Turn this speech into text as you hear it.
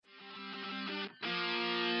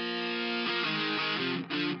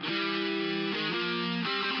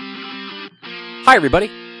Hi, everybody.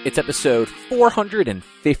 It's episode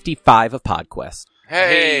 455 of PodQuest.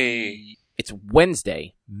 Hey! It's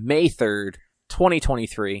Wednesday, May 3rd,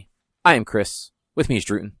 2023. I am Chris. With me is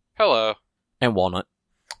Druten. Hello. And Walnut.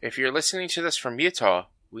 If you're listening to this from Utah,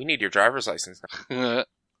 we need your driver's license.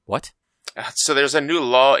 What? So there's a new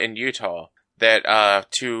law in Utah that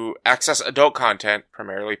to access adult content,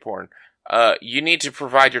 primarily porn, you need to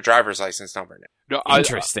provide your driver's license number now. No,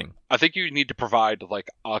 Interesting. I think you need to provide like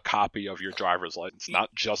a copy of your driver's license,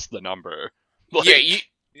 not just the number. Yeah,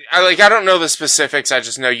 I don't know the specifics. I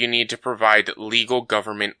just know you need to provide legal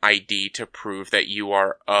government ID to prove that you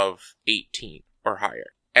are of 18 or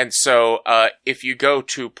higher. And so, if you go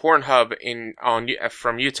to Pornhub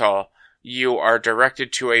from Utah, you are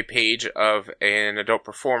directed to a page of an adult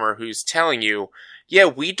performer who's telling you, yeah,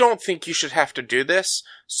 we don't think you should have to do this,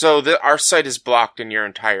 so our site is blocked in your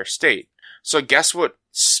entire state. So guess what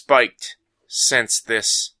spiked since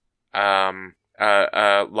this law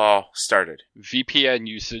started? VPN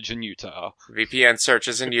usage in Utah. VPN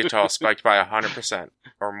searches in Utah spiked by 100%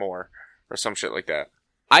 or more, or some shit like that.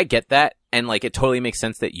 I get that, and like it totally makes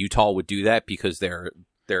sense that Utah would do that because they're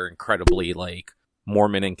incredibly like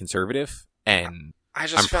Mormon and conservative, and I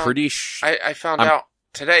found out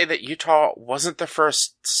today that Utah wasn't the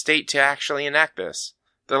first state to actually enact this.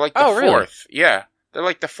 They're like the fourth. Really? Yeah, they're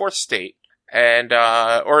like the fourth state, and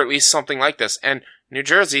or at least something like this. And New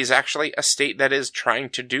Jersey is actually a state that is trying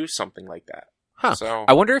to do something like that. Huh. So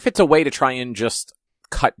I wonder if it's a way to try and just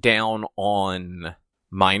cut down on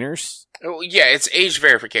minors. Yeah, it's age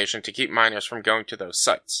verification to keep minors from going to those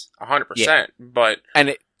sites. 100%. Yeah. But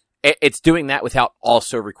it's doing that without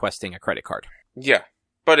also requesting a credit card. Yeah.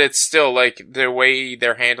 But it's still like the way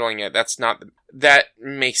they're handling it, that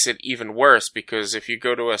makes it even worse, because if you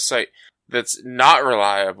go to a site that's not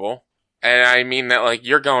reliable, and I mean that like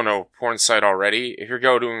you're going to a porn site already, if you're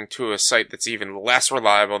going to a site that's even less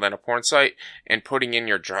reliable than a porn site and putting in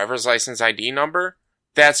your driver's license ID number,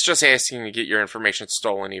 that's just asking to get your information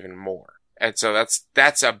stolen even more. And so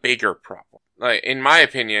that's a bigger problem. Like, in my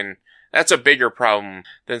opinion, that's a bigger problem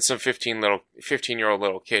than some 15-year-old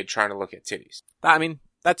little kid trying to look at titties. I mean,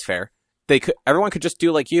 that's fair. Everyone could just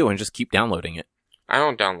do like you and just keep downloading it. I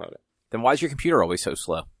don't download it. Then why is your computer always so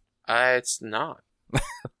slow? It's not.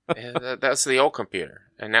 That's the old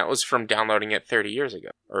computer. And that was from downloading it 30 years ago.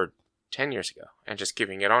 Or 10 years ago. And just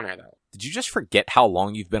giving it on there that way. Did you just forget how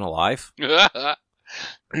long you've been alive?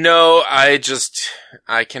 No, I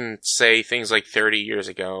can say things like 30 years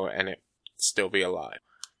ago and it still be alive.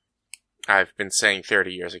 I've been saying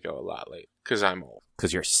 30 years ago a lot lately, because I'm old.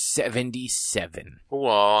 Because you're 77.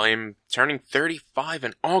 Well, I'm turning 35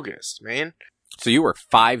 in August, man. So you were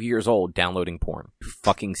 5 years old downloading porn. You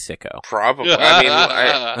fucking sicko. Probably.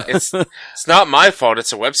 I mean, it's not my fault.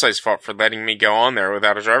 It's the website's fault for letting me go on there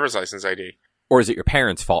without a driver's license ID. Or is it your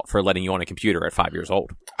parents' fault for letting you on a computer at 5 years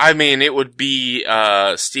old? I mean, it would be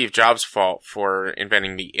Steve Jobs' fault for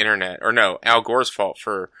inventing the internet. Or no, Al Gore's fault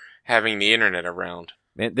for having the internet around.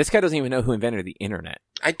 Man, this guy doesn't even know who invented the internet.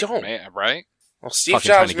 I don't. Man, right? Well, Steve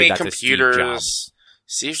Jobs made computers.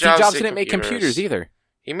 Steve Jobs didn't make computers either.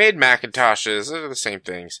 He made Macintoshes. Those are the same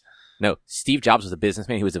things. No, Steve Jobs was a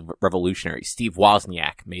businessman. He was a revolutionary. Steve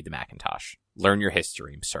Wozniak made the Macintosh. Learn your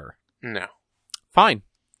history, sir. No. Fine.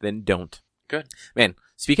 Then don't. Good. Man,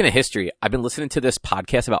 speaking of history, I've been listening to this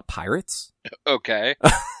podcast about pirates. Okay.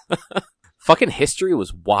 Fucking history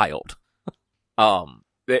was wild.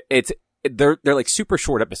 They're like super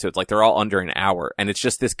short episodes, like they're all under an hour, and it's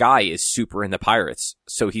just this guy is super into pirates,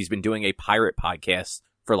 so he's been doing a pirate podcast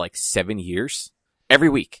for like 7 years. Every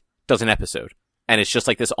week does an episode, and it's just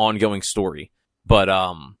like this ongoing story. But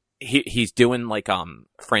he's doing like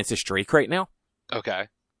Francis Drake right now. Okay.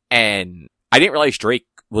 And I didn't realize Drake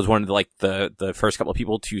was one of the first couple of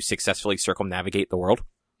people to successfully circumnavigate the world.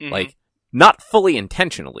 Mm-hmm. Like, not fully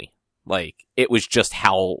intentionally. Like, it was just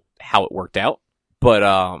how it worked out.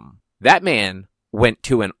 But that man went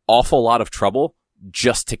to an awful lot of trouble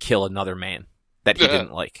just to kill another man that he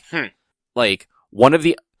didn't like. Like,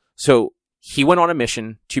 so he went on a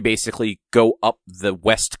mission to basically go up the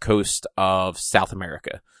west coast of South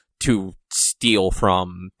America to steal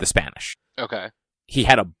from the Spanish. Okay. He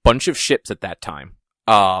had a bunch of ships at that time.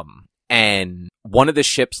 And one of the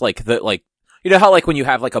ships, you know how like when you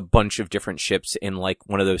have like a bunch of different ships in like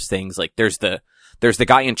one of those things, like there's the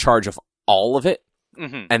guy in charge of all of it.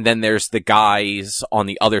 Mm-hmm. And then there's the guys on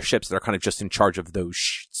the other ships that are kind of just in charge of those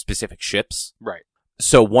specific ships. Right.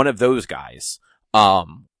 So one of those guys,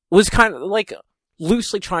 was kind of like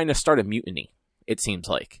loosely trying to start a mutiny, it seems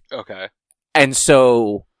like. Okay. And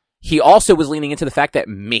so he also was leaning into the fact that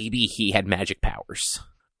maybe he had magic powers.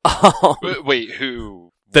 Wait,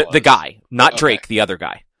 who The guy, not Drake, the other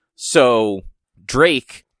guy. So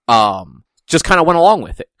Drake, just kind of went along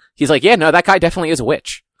with it. He's like, yeah, no, that guy definitely is a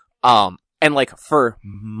witch. And like for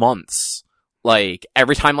months, like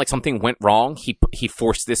every time like something went wrong, he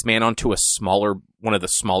forced this man onto one of the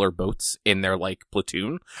smaller boats in their like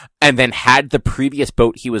platoon, and then had the previous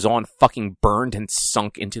boat he was on fucking burned and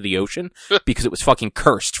sunk into the ocean because it was fucking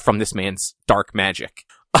cursed from this man's dark magic.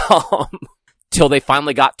 Till they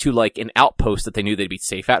finally got to like an outpost that they knew they'd be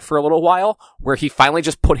safe at for a little while, where he finally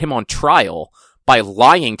just put him on trial by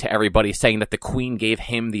lying to everybody, saying that the Queen gave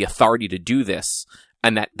him the authority to do this,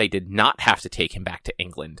 and that they did not have to take him back to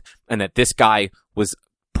England, and that this guy was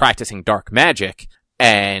practicing dark magic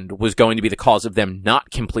and was going to be the cause of them not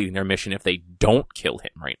completing their mission if they don't kill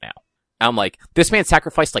him right now. I'm like, this man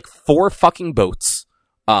sacrificed like 4 fucking boats.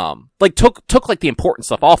 Like took like the important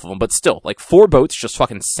stuff off of them, but still, like 4 boats just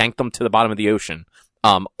fucking sank them to the bottom of the ocean.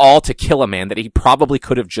 All to kill a man that he probably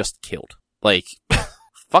could have just killed. Like,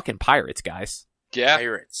 fucking pirates, guys. Yeah.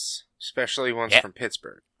 Pirates. Especially ones from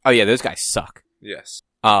Pittsburgh. Oh yeah, those guys suck. Yes.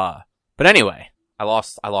 But anyway, I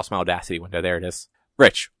lost my Audacity window. There it is.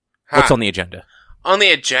 Rich, what's on the agenda? On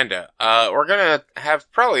the agenda, we're gonna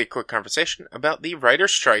have probably a quick conversation about the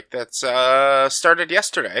writer's strike that's started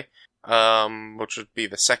yesterday, which would be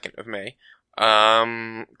the 2nd of May.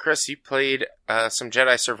 Chris, you played some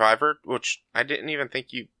Jedi Survivor, which I didn't even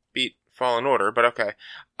think you beat Fallen Order, but okay.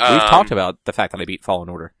 We've talked about the fact that I beat Fallen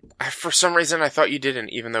Order. For some reason, I thought you didn't,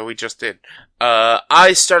 even though we just did.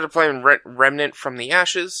 I started playing Remnant from the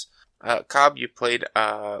Ashes. Cobb, you played,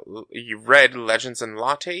 you read Legends and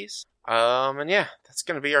Lattes. And yeah, that's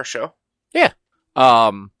gonna be our show. Yeah.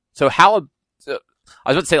 So how, I was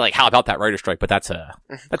about to say like, how about that writer's strike, but that's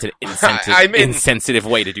an insensitive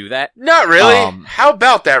way to do that. Not really. How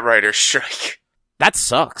about that writer's strike? That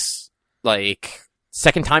sucks. Like,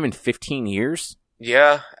 second time in 15 years?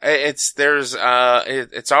 Yeah, it's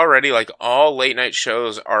already like all late night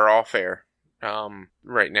shows are off air,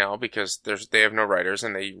 right now because they have no writers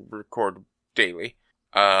and they record daily.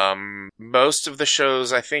 Most of the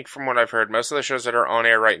shows, I think from what I've heard, most of the shows that are on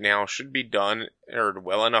air right now should be done or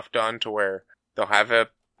well enough done to where they'll have a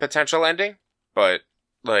potential ending. But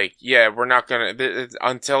like, yeah, we're not gonna,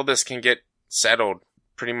 until this can get settled,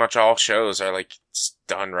 pretty much all shows are like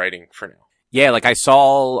done writing for now. Yeah, like I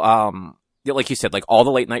saw, like you said, like all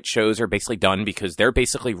the late night shows are basically done because they're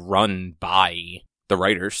basically run by the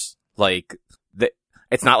writers. Like,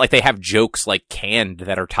 it's not like they have jokes like canned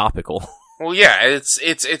that are topical. Well, yeah,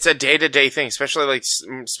 it's a day-to-day thing, especially like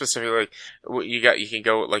specifically like you can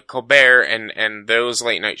go with like Colbert and those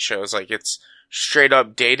late night shows. Like it's straight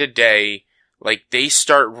up day-to-day. Like they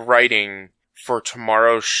start writing for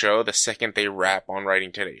tomorrow's show the second they wrap on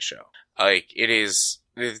writing today's show. Like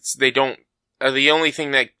they don't. The only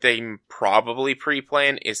thing that they probably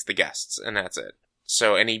pre-plan is the guests, and that's it.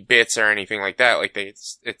 So any bits or anything like that, like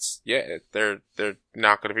they're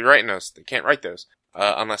not going to be writing those. They can't write those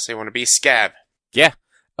unless they want to be scab. Yeah,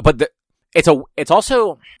 but it's a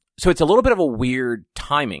little bit of a weird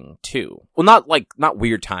timing too. Well, not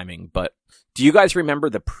weird timing, but do you guys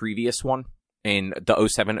remember the previous one in the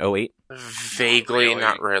 07-08? Vaguely,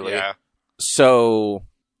 not really. Yeah. So,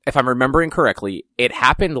 if I'm remembering correctly, it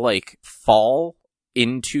happened like fall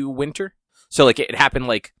into winter. So like it happened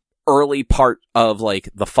like early part of like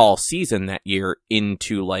the fall season that year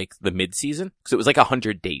into like the mid season. Cause it was like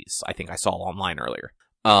 100 days, I think I saw online earlier.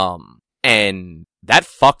 And that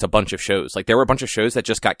fucked a bunch of shows. Like there were a bunch of shows that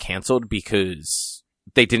just got canceled because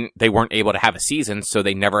they weren't able to have a season. So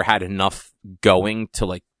they never had enough going to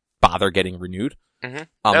like bother getting renewed. Mm-hmm.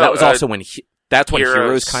 That was also when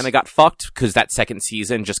Heroes kind of got fucked because that second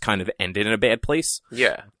season just kind of ended in a bad place.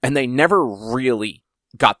 Yeah. And they never really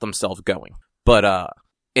got themselves going. But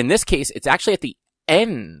in this case, it's actually at the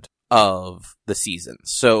end of the season.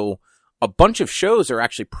 So a bunch of shows are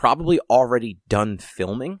actually probably already done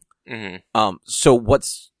filming. Mm-hmm. So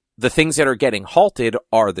what's the things that are getting halted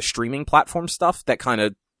are the streaming platform stuff that kind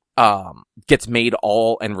of gets made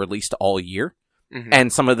all and released all year. Mm-hmm.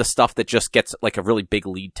 And some of the stuff that just gets like a really big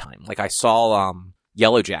lead time. Like I saw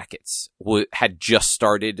Yellow Jackets had just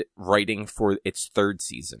started writing for its 3rd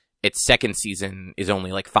season. Its 2nd season is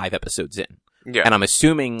only like 5 episodes in. Yeah. And I'm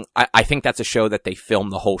assuming, I think that's a show that they film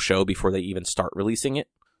the whole show before they even start releasing it.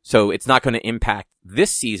 So it's not going to impact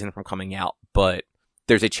this season from coming out, but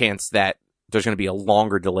there's a chance that there's going to be a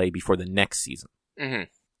longer delay before the next season. Mm-hmm.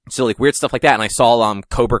 So like weird stuff like that. And I saw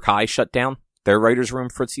Cobra Kai shut down their writer's room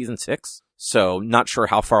for season 6. So not sure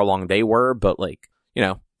how far along they were, but like, you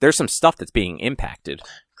know, there's some stuff that's being impacted.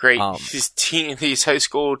 Great. These high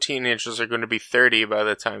school teenagers are going to be 30 by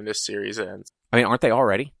the time this series ends. I mean, aren't they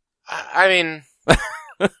already? I mean,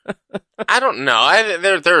 I don't know.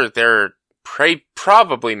 They're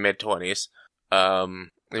probably mid-20s.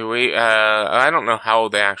 I don't know how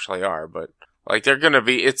old they actually are, but like they're gonna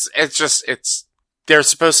be. They're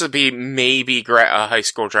supposed to be maybe high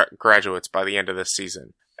school graduates by the end of this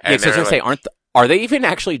season. And yeah, I was gonna say, are they even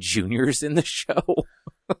actually juniors in the show?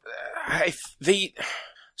 They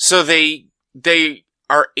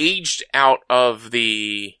are aged out of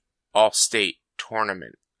the All-State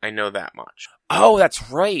tournament. I know that much. Oh, that's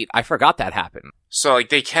right. I forgot that happened. So, like,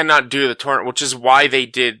 they cannot do the tournament, which is why they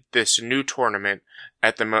did this new tournament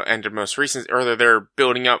at the end of most recent, or they're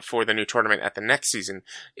building up for the new tournament at the next season,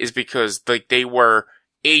 is because, like, they were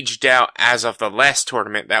aged out as of the last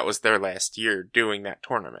tournament. That was their last year doing that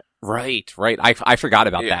tournament. Right. I forgot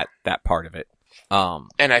about that part of it.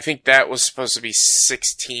 And I think that was supposed to be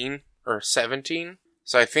 16 or 17.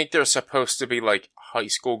 So I think they're supposed to be, like, high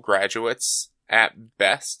school graduates at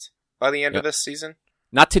best by the end of this season.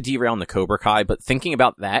 Not to derail the Cobra Kai, but thinking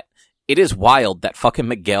about that, it is wild that fucking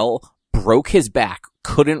Miguel broke his back,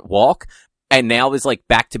 couldn't walk, and now is like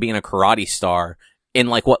back to being a karate star in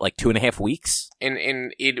like 2.5 weeks?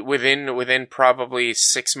 Within probably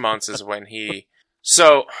 6 months is when he.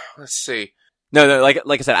 So let's see. No, like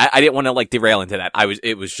I said, I didn't want to like derail into that.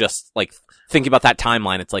 It was just like thinking about that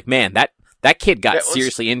timeline. It's like, man, that kid got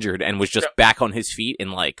seriously injured and was just back on his feet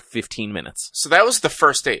in like 15 minutes. So that was the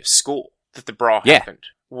first day of school that the brawl happened.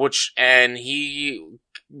 And he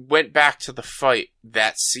went back to the fight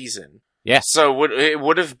that season. Yeah. So it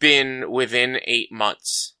would have been within 8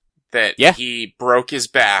 months that he broke his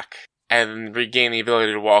back and regained the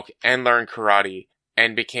ability to walk and learn karate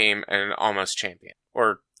and became an almost champion.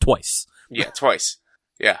 Or twice. Yeah, twice.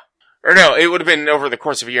 Yeah. Or no, it would have been over the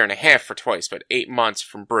course of a year and a half for twice, but 8 months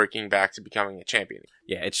from breaking back to becoming a champion.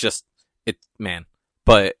 Yeah, it's just, man.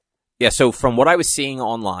 But, yeah, so from what I was seeing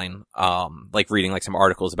online, like reading like some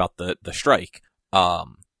articles about the strike,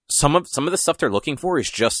 some of the stuff they're looking for is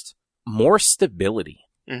just more stability.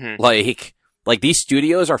 Mm-hmm. Like these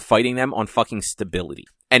studios are fighting them on fucking stability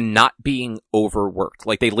and not being overworked.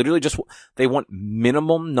 Like they literally they want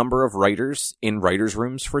minimum number of writers in writers'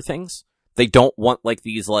 rooms for things. They don't want like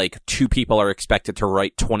these like 2 people are expected to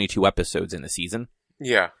write 22 episodes in a season.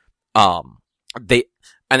 Yeah. They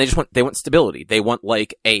want stability. They want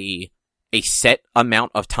like a set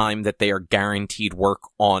amount of time that they are guaranteed work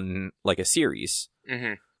on like a series.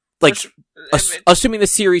 Mm-hmm. Like assuming the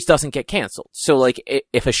series doesn't get canceled. So like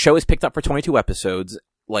if a show is picked up for 22 episodes,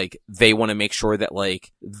 like they want to make sure that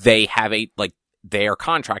like they have they are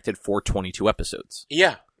contracted for 22 episodes.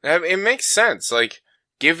 Yeah. It makes sense. Like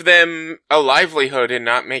give them a livelihood and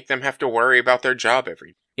not make them have to worry about their job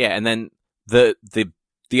every day. Yeah, and then the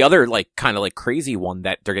other like kind of like crazy one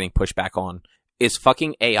that they're getting pushed back on is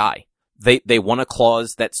fucking AI. They want a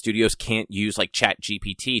clause that studios can't use like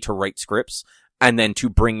ChatGPT to write scripts and then to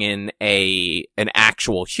bring in an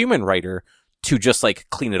actual human writer to just like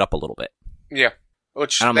clean it up a little bit. Yeah. And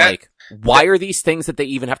I'm like, why are these things that they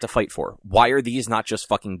even have to fight for? Why are these not just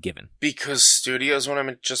fucking given? Because studios want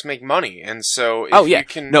to just make money, and so you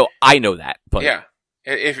can. No, I know that, but yeah,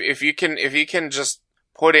 if you can just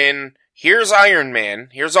put in, here's Iron Man,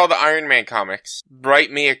 here's all the Iron Man comics, write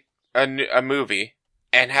me a movie,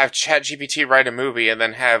 and have ChatGPT write a movie, and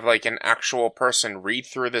then have like an actual person read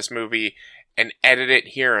through this movie and edit it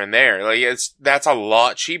here and there. Like that's a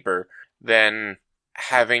lot cheaper than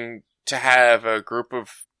having to have a group of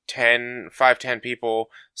 10 people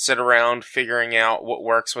sit around figuring out what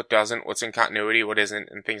works, what doesn't, what's in continuity, what isn't,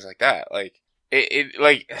 and things like that. Like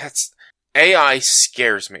that's AI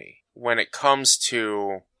scares me when it comes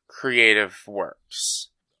to creative works,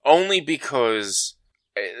 only because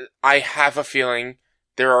I have a feeling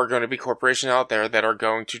there are going to be corporations out there that are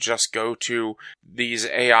going to just go to these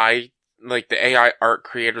AI, like the AI art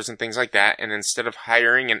creators and things like that, and instead of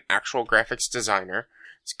hiring an actual graphics designer,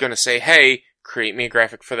 it's going to say, hey, create me a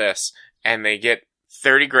graphic for this. And they get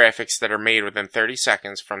 30 graphics that are made within 30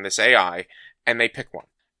 seconds from this AI, and they pick one.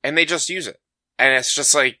 And they just use it. And it's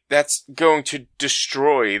just like, that's going to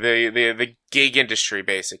destroy the gig industry,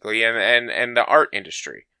 basically, and the art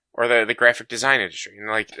industry, or the graphic design industry. And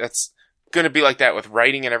like, that's going to be like that with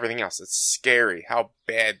writing and everything else. It's scary how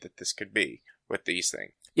bad that this could be with these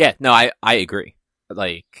things. Yeah, no, I agree.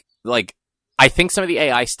 Like, I think some of the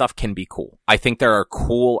AI stuff can be cool. I think there are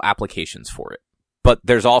cool applications for it. But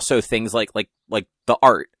there's also things like the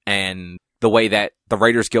art and the way that the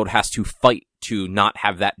Writers Guild has to fight to not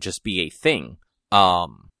have that just be a thing.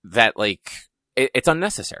 That like it's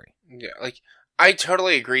unnecessary. Yeah, like I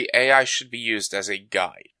totally agree. AI should be used as a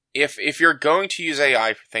guide, if you're going to use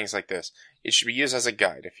AI for things like this, it should be used as a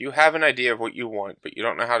guide. If you have an idea of what you want, but you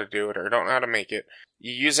don't know how to do it or don't know how to make it,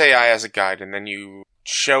 you use AI as a guide, and then you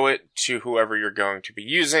show it to whoever you're going to be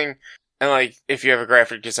using. And like, if you have a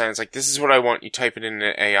graphic design, it's like, this is what I want. You type it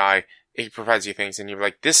into AI, it provides you things, and you're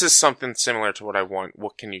like, this is something similar to what I want.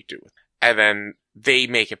 What can you do with it? And then they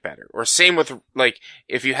make it better. Or same with, like,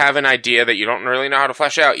 if you have an idea that you don't really know how to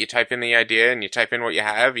flesh out, you type in the idea and you type in what you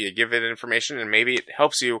have, you give it information, and maybe it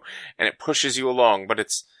helps you and it pushes you along. But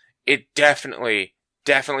it definitely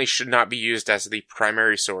should not be used as the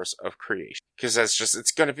primary source of creation. Because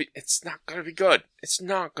it's not gonna be good. It's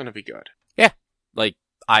not gonna be good. Yeah. Like,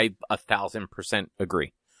 I 1,000%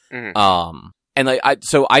 agree. Mm-hmm. And like,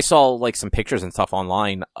 I saw like some pictures and stuff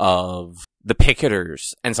online of the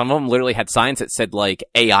picketers, and some of them literally had signs that said like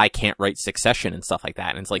AI can't write Succession and stuff like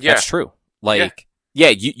that. And it's like, that's true. Like,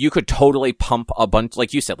 you could totally pump a bunch,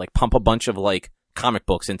 like you said, like pump a bunch of like comic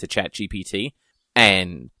books into ChatGPT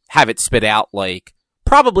and have it spit out like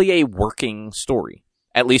probably a working story,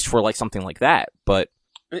 at least for like something like that. But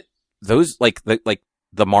those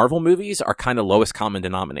the Marvel movies are kind of lowest common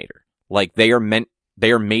denominator. Like, they are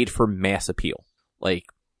made for mass appeal. Like,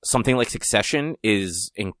 something like Succession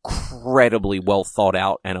is incredibly well thought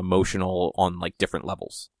out and emotional on like different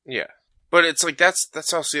levels. Yeah. But it's like,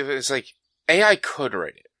 that's also, it's like, AI could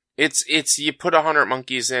write it. It's you put 100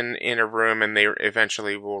 monkeys in a room and they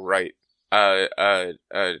eventually will write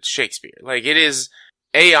Shakespeare. Like, it is,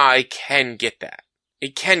 AI can get that.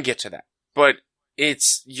 It can get to that. But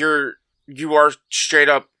you are straight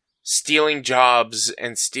up stealing jobs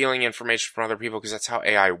and stealing information from other people, because that's how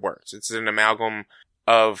AI works. It's an amalgam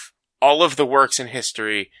of all of the works in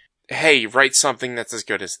history. Hey, write something that's as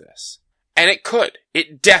good as this. And it could.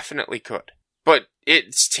 It definitely could. But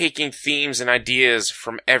it's taking themes and ideas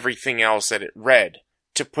from everything else that it read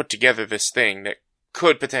to put together this thing that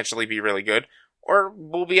could potentially be really good, or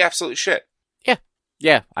will be absolute shit.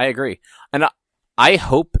 Yeah, I agree. And I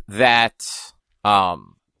hope that,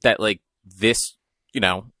 that like this,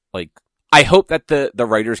 like, I hope that the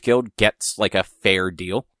Writers Guild gets like a fair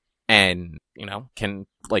deal and, can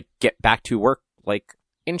like get back to work like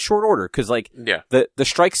in short order. Cause like, the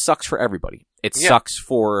strike sucks for everybody. It sucks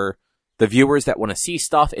for the viewers that want to see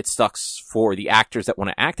stuff. It sucks for the actors that want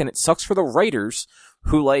to act, and it sucks for the writers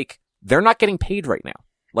who like, they're not getting paid right now.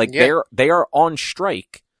 Like, they are on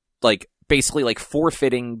strike, like basically like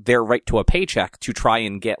forfeiting their right to a paycheck to try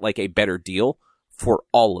and get like a better deal for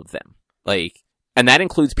all of them. Like, and that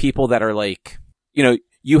includes people that are like,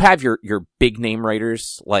 you have your big name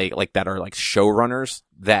writers, like that are like showrunners,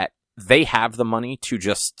 that they have the money to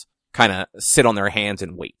just kind of sit on their hands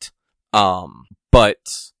and wait. But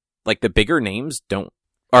like the bigger names don't,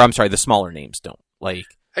 or I'm sorry, the smaller names don't. Like,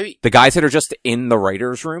 the guys that are just in the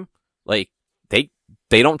writer's room, like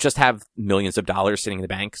they don't just have millions of dollars sitting in the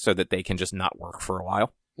bank so that they can just not work for a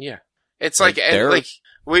while. Yeah. It's like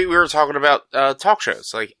we were talking about talk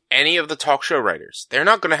shows. Like, any of the talk show writers, they're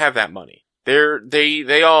not going to have that money.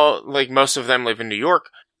 They all, like, most of them live in New York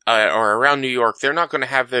or around New York. They're not going to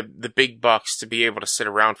have the big bucks to be able to sit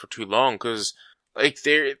around for too long, because like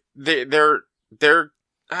they're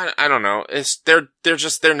I don't know.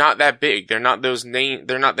 They're not that big. They're not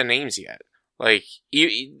they're not the names yet. Like,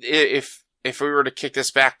 if we were to kick this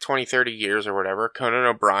back 20, 30 years or whatever, Conan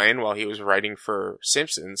O'Brien, while he was writing for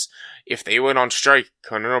Simpsons, if they went on strike,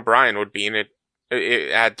 Conan O'Brien would be in it,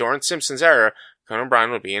 during Simpsons era, Conan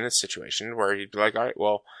O'Brien would be in a situation where he'd be like, all right,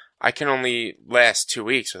 well, I can only last 2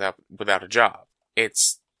 weeks without a job.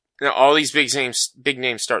 It's, all these big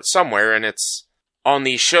names start somewhere, and it's on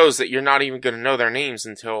these shows that you're not even going to know their names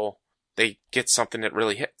until they get something that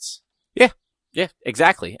really hits. Yeah,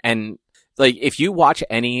 exactly. And like, if you watch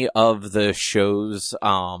any of the shows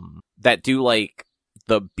that do like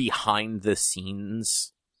the behind the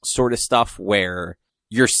scenes sort of stuff, where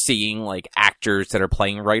you're seeing like actors that are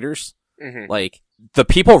playing writers, like the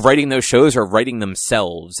people writing those shows are writing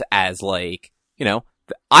themselves as like,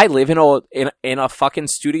 I live in a fucking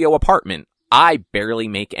studio apartment. I barely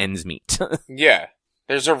make ends meet. Yeah.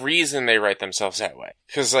 There's a reason they write themselves that way.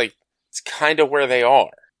 Because, like, it's kind of where they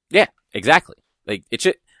are. Yeah, exactly. Like,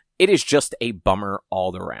 it is just a bummer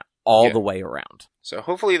all the way around. So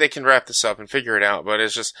hopefully they can wrap this up and figure it out. But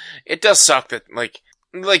it does suck that, like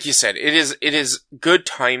you said, it is good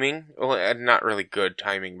timing. Well, not really good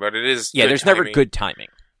timing, but it is. Yeah, there's never good timing.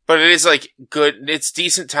 But it is like good. It's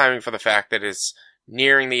decent timing for the fact that it's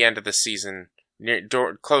nearing the end of the season,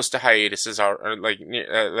 close to hiatuses, or like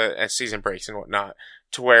as season breaks and whatnot,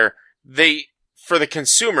 to where for the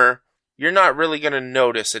consumer, you're not really going to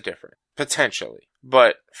notice a difference, potentially.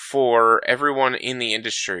 But for everyone in the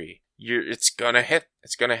industry, it's gonna hit.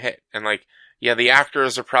 It's gonna hit. And like, yeah, the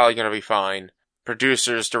actors are probably gonna be fine.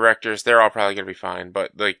 Producers, directors, they're all probably gonna be fine.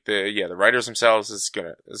 But like the writers themselves is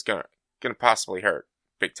gonna possibly hurt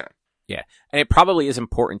big time. Yeah. And it probably is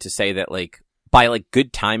important to say that like by like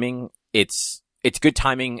good timing, it's good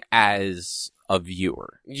timing as a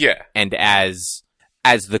viewer. Yeah. And as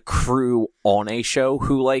the crew on a show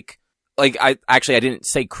who like I didn't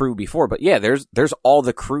say crew before, but yeah, there's all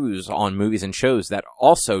the crews on movies and shows that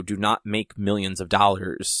also do not make millions of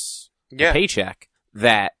dollars a paycheck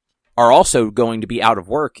that are also going to be out of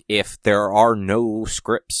work if there are no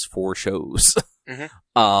scripts for shows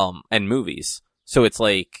and movies. So it's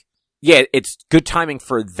like, yeah, it's good timing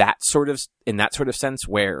for that sort of sense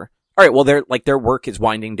where, all right, well, their work is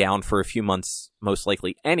winding down for a few months, most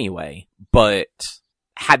likely anyway, but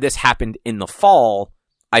had this happened in the fall,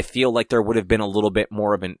 I feel like there would have been a little bit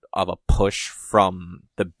more of a push from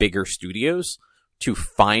the bigger studios to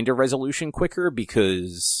find a resolution quicker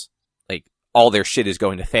because like all their shit is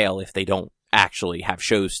going to fail if they don't actually have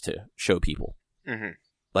shows to show people. Mm-hmm.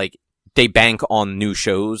 Like they bank on new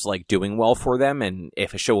shows like doing well for them, and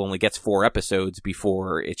if a show only gets 4 episodes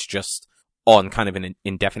before it's just on kind of an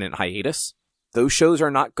indefinite hiatus, those shows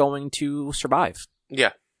are not going to survive.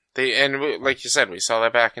 Yeah. Like you said, we saw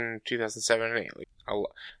that back in 2007 and 8. Like,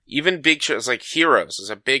 even big shows like Heroes is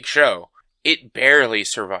a big show. It barely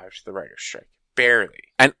survived the writer's strike. Barely.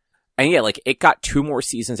 And yeah, like it got 2 more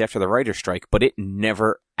seasons after the writer's strike, but it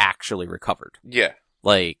never actually recovered. Yeah.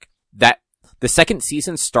 Like that, the second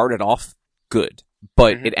season started off good,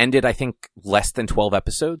 but it ended, I think, less than 12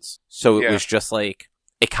 episodes. So it was just like,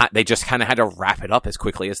 they just kind of had to wrap it up as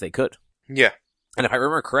quickly as they could. Yeah. And if I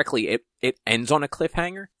remember correctly, it ends on a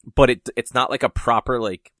cliffhanger, but it's not like a proper,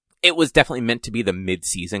 like, it was definitely meant to be the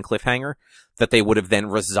mid-season cliffhanger that they would have then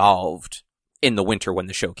resolved in the winter when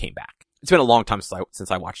the show came back. It's been a long time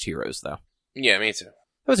since I watched Heroes, though. Yeah, me too.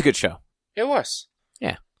 It was a good show. It was.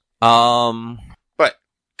 Yeah. But,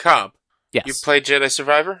 Cobb, yes. You played Jedi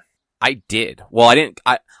Survivor? I did. Well, I didn't,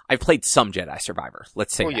 I played some Jedi Survivor,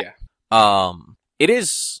 let's say that. Yeah. It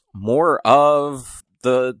is more of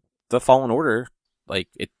the Fallen Order. Like,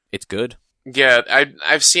 it's good. Yeah,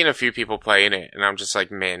 I've seen a few people playing it, and I'm just like,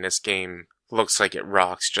 man, this game looks like it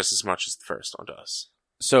rocks just as much as the first one does.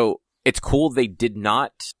 So, it's cool they did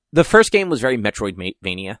not... The first game was very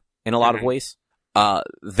Metroidvania in a lot of ways.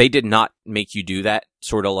 They did not make you do that,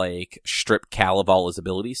 sort of like strip Cal of all his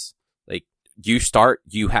abilities. Like, you start,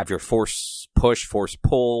 you have your force push, force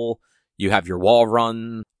pull, you have your wall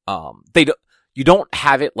run. You don't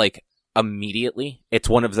have it, like, immediately. It's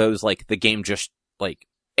one of those, like, the game just, like,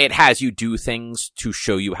 it has you do things to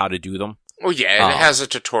show you how to do them. Oh, yeah, it has a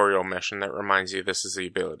tutorial mission that reminds you this is the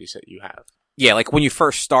abilities that you have. Yeah, like, when you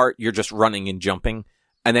first start, you're just running and jumping,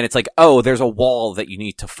 and then it's like, oh, there's a wall that you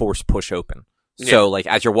need to force push open. Yeah. So, like,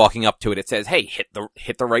 as you're walking up to it, it says, hey, hit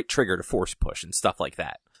the right trigger to force push, and stuff like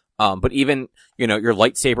that. But even, your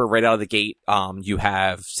lightsaber right out of the gate, you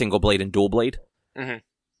have single blade and dual blade. Mm-hmm.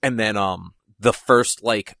 And then, the first,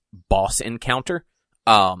 like, boss encounter,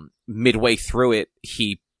 midway through it,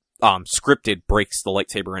 he, scripted breaks the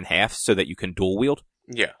lightsaber in half so that you can dual wield.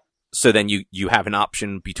 Yeah. So then you have an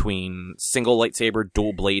option between single lightsaber,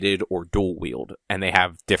 dual bladed, or dual wield. And they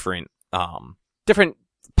have different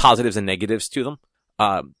positives and negatives to them.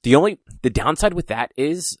 The downside with that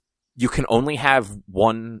is you can only have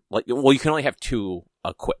you can only have 2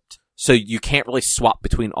 equipped. So you can't really swap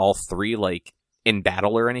between all 3, like, in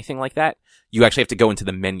battle or anything like that. You actually have to go into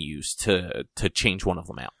the menus to change one of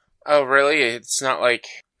them out. Oh, really? It's not like...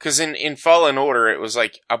 Because in Fallen Order, it was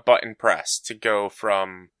like a button press to go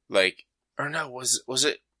from, like... Or no, was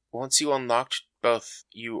it... Once you unlocked both,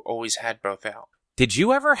 you always had both out. Did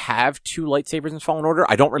you ever have 2 lightsabers in Fallen Order?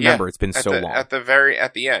 I don't remember. It's been so long. At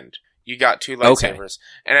the end, you got 2 lightsabers. Okay.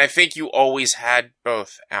 And I think you always had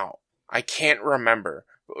both out. I can't remember.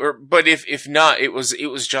 But if not, it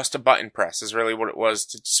was just a button press is really what it was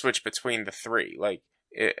to switch between the 3.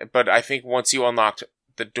 But I think once you unlocked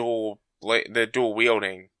the dual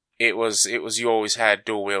wielding, it was you always had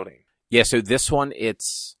dual wielding. Yeah. So this one,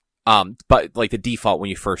 it's but like the default when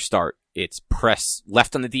you first start, it's press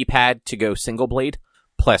left on the D-pad to go single blade,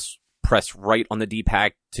 press right on the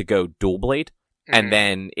D-pad to go dual blade. And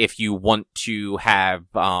then if you want to have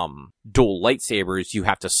dual lightsabers, you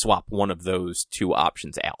have to swap one of those 2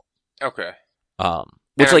 options out. Okay.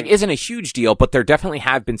 Which like isn't a huge deal, but there definitely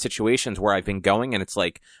have been situations where I've been going and it's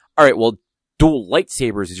like, all right, well, dual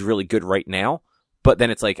lightsabers is really good right now, but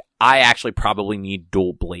then it's like, I actually probably need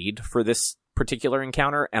dual blade for this particular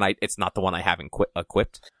encounter, and it's not the one I have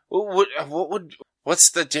equipped.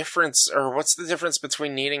 What's the difference, or what's the difference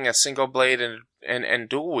between needing a single blade and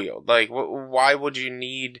dual wield? Like, why would you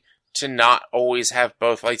need to not always have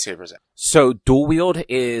both lightsabers out? So dual wield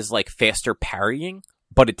is like faster parrying,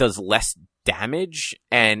 but it does less damage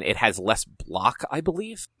and it has less block, I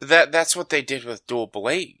believe. That's what they did with dual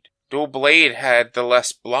blade. Dual blade had the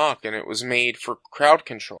less block, and it was made for crowd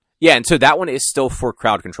control. Yeah, and so that one is still for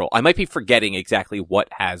crowd control. I might be forgetting exactly what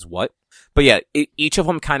has what. But yeah, each of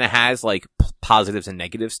them kind of has like positives and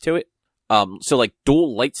negatives to it. So like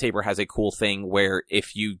dual lightsaber has a cool thing where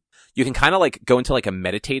if you can kind of like go into like a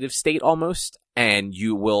meditative state almost, and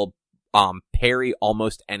you will parry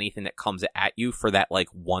almost anything that comes at you for that like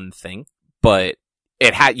one thing. But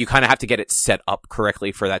you kind of have to get it set up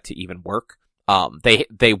correctly for that to even work.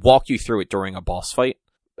 They walk you through it during a boss fight,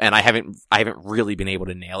 and I haven't really been able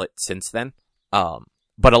to nail it since then.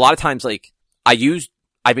 But a lot of times like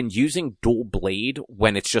I've been using dual blade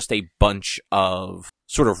when it's just a bunch of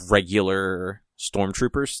sort of regular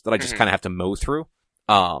stormtroopers that I just kind of have to mow through.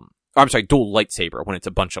 I'm sorry, dual lightsaber when it's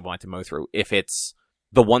a bunch of them I have to mow through. If it's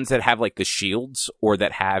the ones that have like the shields or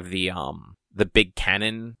that have the big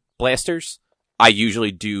cannon blasters, I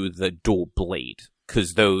usually do the dual blade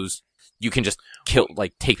because those you can just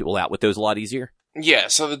take people out with those a lot easier. Yeah,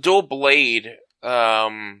 so the dual blade,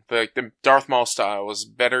 the Darth Maul style was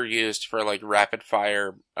better used for like rapid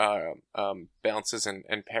fire bounces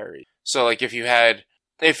and parry. So like if you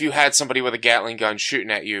had somebody with a Gatling gun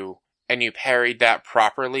shooting at you and you parried that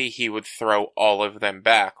properly, he would throw all of them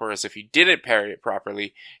back. Whereas if you didn't parry it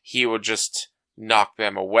properly, he would just knock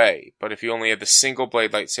them away. But if you only had the single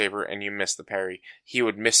blade lightsaber and you missed the parry, he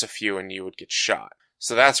would miss a few and you would get shot.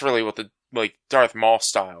 So that's really what the Darth Maul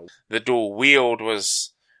style. The dual wield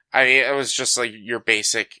was, it was just like your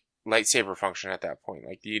basic lightsaber function at that point.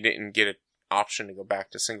 Like you didn't get an option to go back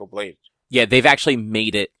to single blade. Yeah, they've actually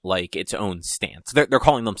made it like its own stance. They're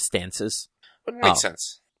calling them stances. But it makes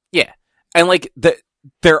sense. Yeah. And like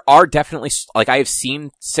there are definitely like I have seen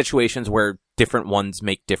situations where different ones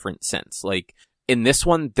make different sense. Like in this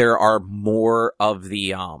one there are more of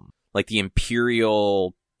the like the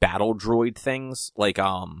Imperial battle droid things, like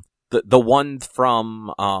the one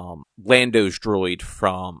from Lando's droid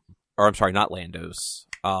not Lando's,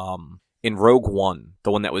 in Rogue One,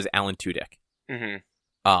 the one that was Alan Tudyk.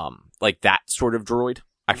 Like that sort of droid.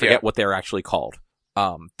 I forget what they're actually called.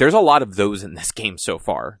 There's a lot of those in this game so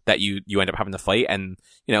far that you end up having to fight, and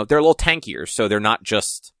they're a little tankier, so they're not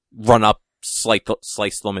just run up,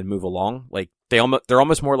 slice them, and move along. Like they're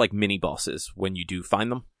almost more like mini bosses when you do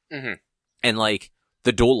find them. And like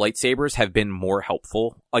the dual lightsabers have been more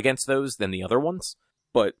helpful against those than the other ones.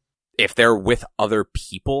 But if they're with other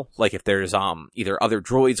people, like if there's either other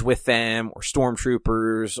droids with them or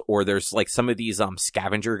stormtroopers, or there's like some of these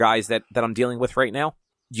scavenger guys that I'm dealing with right now,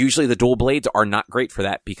 usually the dual blades are not great for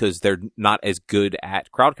that because they're not as good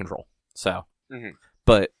at crowd control. So,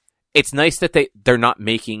 but it's nice that they're not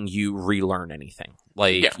making you relearn anything.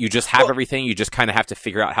 Like you just have everything. You just kind of have to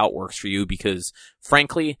figure out how it works for you, because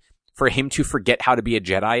frankly, for him to forget how to be a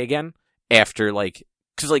Jedi again after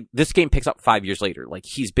because this game picks up 5 years later, like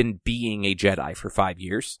he's been being a Jedi for 5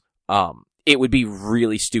 years. It would be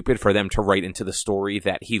really stupid for them to write into the story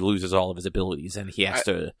that he loses all of his abilities and he has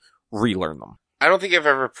to relearn them. I don't think I've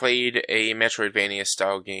ever played a Metroidvania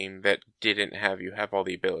style game that didn't have you have all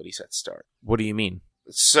the abilities at start. What do you mean?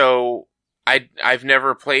 So I've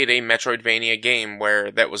never played a Metroidvania game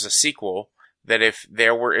where that was a sequel, that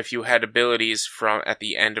if you had abilities from at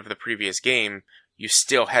the end of the previous game, you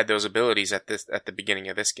still had those abilities at the beginning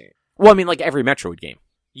of this game. Well, I mean, like every Metroid game.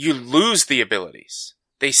 You lose the abilities.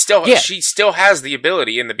 She still has the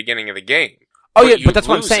ability in the beginning of the game. Oh yeah, but that's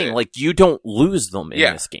what I'm saying. Like you don't lose them in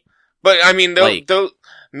this game. But I mean, though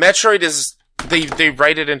Metroid is they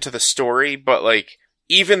write it into the story, but like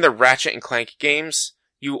even the Ratchet and Clank games,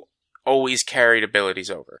 you always carried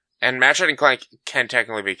abilities over. And Ratchet and Clank can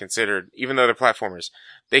technically be considered, even though they're platformers,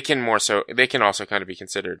 they can also kind of be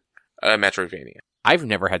considered a Metroidvania. I've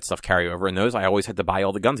never had stuff carry over in those. I always had to buy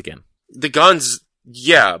all the guns again. The guns,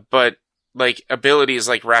 yeah, but like abilities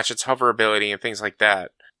like Ratchet's hover ability and things like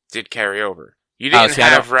that did carry over. You didn't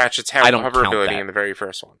have Ratchet's hover ability in the very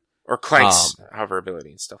first one. Or Clank's hover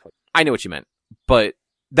ability and stuff like that. I know what you meant. But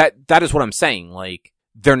that is what I'm saying. Like,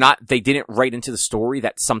 they didn't write into the story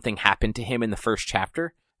that something happened to him in the first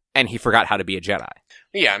chapter, and he forgot how to be a Jedi.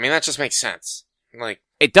 Yeah, I mean, that just makes sense. Like,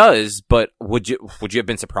 it does, but would you have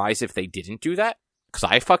been surprised if they didn't do that? Because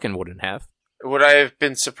I fucking wouldn't have. Would I have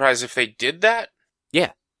been surprised if they did that?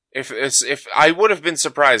 Yeah. If I would have been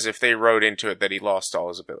surprised if they wrote into it that he lost all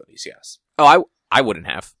his abilities, yes. Oh, I wouldn't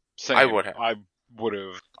have. Same. I would have. I would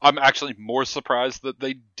have. I'm actually more surprised that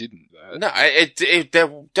they didn't. No,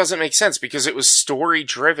 that doesn't make sense because it was story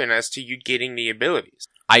driven as to you getting the abilities.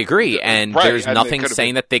 I agree, and Right, there's and nothing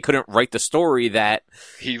saying that they couldn't write the story that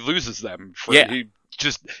he loses them. Yeah.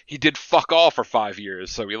 He did fuck all for 5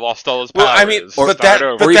 years, so he lost all his powers. Well, I mean, but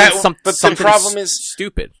the problem is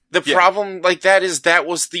stupid. The problem like that is that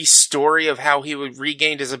was the story of how he would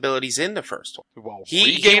regained his abilities in the first one. Well,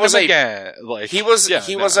 he was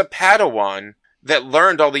a Padawan that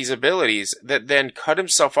learned all these abilities that then cut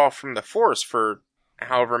himself off from the Force for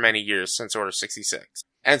however many years since Order 66.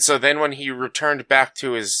 And so then when he returned back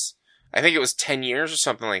to his, I think it was 10 years or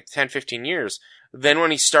something like 10, 15 years, then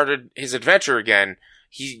when he started his adventure again,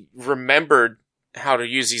 he remembered how to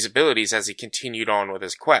use these abilities as he continued on with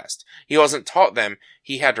his quest. He wasn't taught them,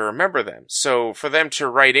 he had to remember them. So for them to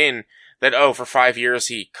write in that, for 5 years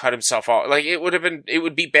he cut himself off, like it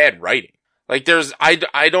would be bad writing. Like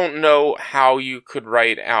I don't know how you could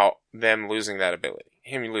write out them losing that ability.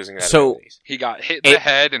 Him losing that ability. He got hit in the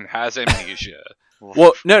head and has amnesia.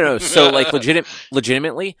 Well, no. So like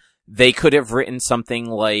legitimately, they could have written something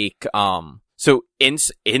like, so in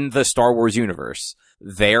the Star Wars universe,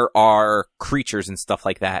 there are creatures and stuff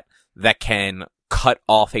like that can cut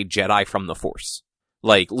off a Jedi from the Force.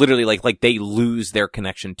 Like literally, like they lose their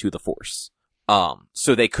connection to the Force.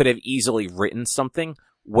 So they could have easily written something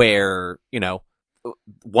where,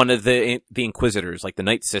 one of the Inquisitors, like the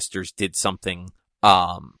Night Sisters, did something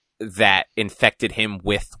that infected him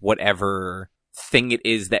with whatever thing it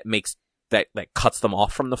is that makes that cuts them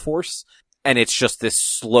off from the Force, and it's just this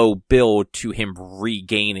slow build to him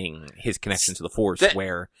regaining his connection to the Force,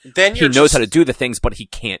 where then he knows how to do the things, but he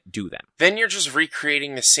can't do them. Then you're just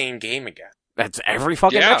recreating the same game again. That's every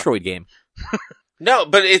fucking Metroid game. No,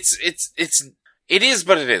 but it is,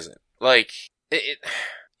 but it isn't. Like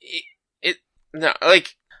no,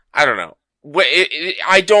 like I don't know.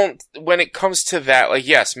 I don't. When it comes to that, like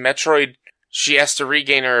yes, Metroid, she has to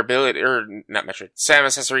regain her ability, or not Metroid.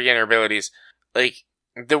 Samus has to regain her abilities. Like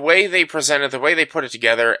the way they present it, the way they put it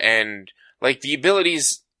together, and like the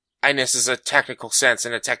abilities, I guess is a technical sense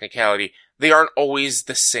and a technicality. They aren't always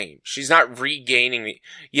the same. She's not regaining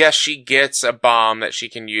yes, she gets a bomb that she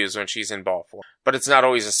can use when she's in ball form, but it's not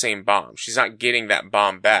always the same bomb. She's not getting that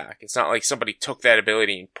bomb back. It's not like somebody took that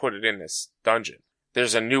ability and put it in this dungeon.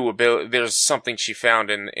 There's a new ability. There's something she found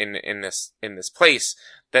in this place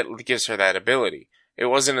that gives her that ability. It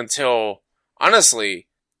wasn't until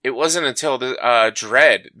the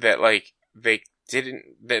Dread that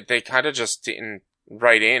they kind of just didn't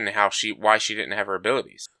write in why she didn't have her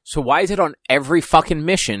abilities. So why is it on every fucking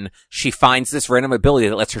mission she finds this random ability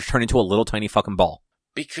that lets her turn into a little tiny fucking ball?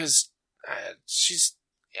 Because she's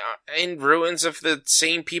in ruins of the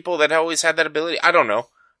same people that always had that ability. I don't know.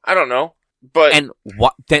 But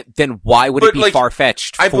then why would it be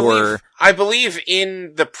far-fetched I believe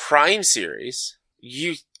in the Prime series,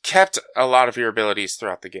 you kept a lot of your abilities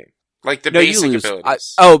throughout the game. Like the basic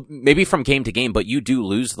abilities. Maybe from game to game, but you do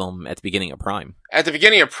lose them at the beginning of Prime. At the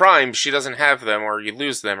beginning of Prime, she doesn't have them, or you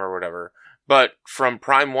lose them, or whatever. But from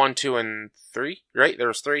Prime 1, 2, and 3, right? There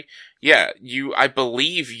was 3. Yeah, I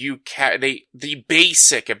believe the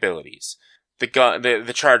basic abilities. The gun,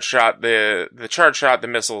 the charge shot, the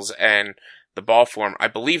missiles, and the ball form, I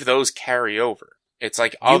believe those carry over. It's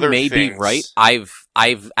like other things. You may be right.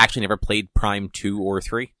 I've actually never played Prime 2 or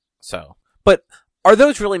 3. So, but are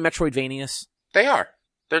those really Metroidvanias? They are.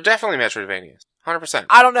 They're definitely Metroidvanias. 100%.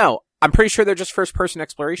 I don't know. I'm pretty sure they're just first-person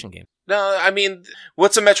exploration games. No, I mean,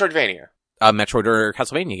 what's a Metroidvania? A Metroid or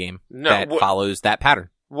Castlevania game that follows that pattern.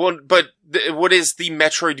 Well, but what is the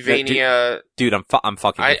Metroidvania? Dude, I'm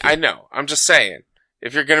fucking. I know. I'm just saying.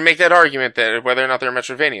 If you're gonna make that argument that whether or not they're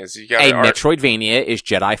Metroidvanias, you gotta. Metroidvania is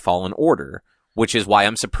Jedi Fallen Order, which is why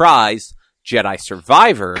I'm surprised Jedi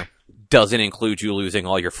Survivor doesn't include you losing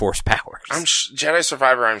all your Force powers. Jedi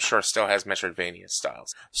Survivor, I'm sure, still has Metroidvania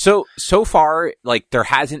styles. So far, like, there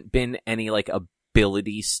hasn't been any, like,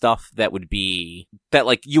 ability stuff that would be, that,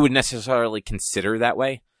 like, you would necessarily consider that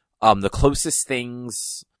way. The closest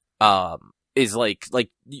things, is like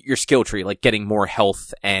your skill tree, like getting more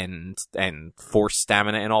health and Force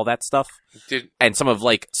stamina and all that stuff. And some of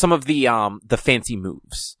the fancy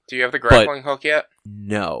moves. Do you have the grappling hook yet?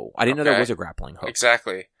 No. I didn't know there was a grappling hook.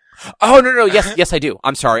 Exactly. Oh, no, yes, I do.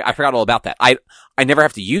 I'm sorry, I forgot all about that. I never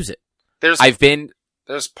have to use it. There's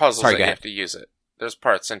puzzles that you have to use it. There's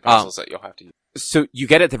parts and puzzles that you'll have to use. So you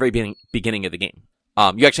get it at the very beginning of the game.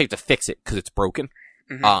 You actually have to fix it because it's broken.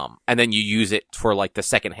 Mm-hmm. And then you use it for like the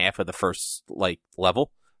second half of the first like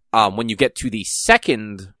level. When you get to the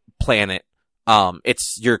second planet,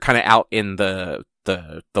 you're kind of out in the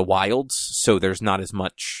wilds, so there's not as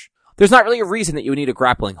there's not really a reason that you would need a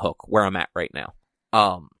grappling hook where I'm at right now.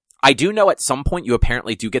 I do know at some point you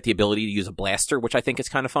apparently do get the ability to use a blaster, which I think is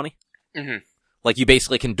kind of funny. Mm-hmm. Like, you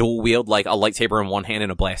basically can dual wield, like, a lightsaber in one hand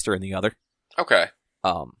and a blaster in the other. Okay.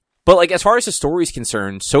 But, like, as far as the story's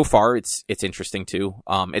concerned, so far, it's interesting, too.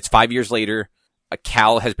 It's 5 years later.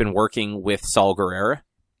 Cal has been working with Saul Guerrera,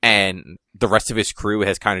 and the rest of his crew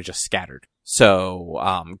has kind of just scattered.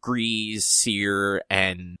 So, Grease, Seer,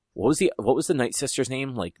 and what was the Night Sister's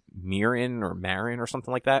name? Like, Mirren or Marin or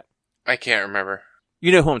something like that? I can't remember.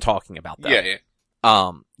 You know who I'm talking about, though. Yeah.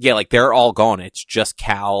 Yeah, like, they're all gone. It's just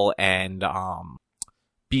Cal and,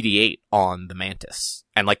 BD-8 on the Mantis.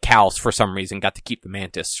 And, like, Cal, for some reason, got to keep the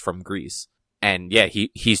Mantis from Grease. And, yeah,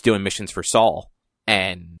 he's doing missions for Saul.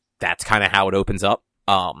 And that's kind of how it opens up.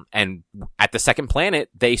 And at the second planet,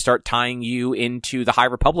 they start tying you into the High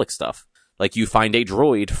Republic stuff. Like, you find a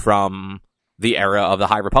droid from the era of the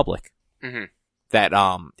High Republic. Mm-hmm. That,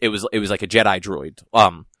 it was like a Jedi droid.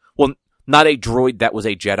 Well, not a droid that was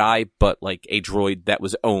a Jedi, but like a droid that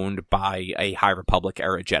was owned by a High Republic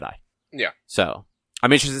era Jedi. Yeah. So,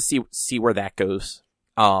 I'm interested to see where that goes.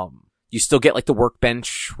 You still get like the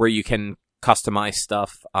workbench where you can customize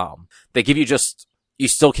stuff. They give you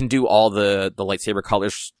still can do all the lightsaber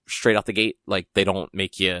colors straight out the gate. Like, they don't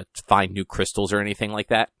make you find new crystals or anything like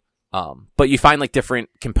that. But you find like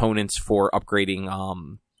different components for upgrading,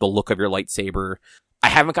 the look of your lightsaber. I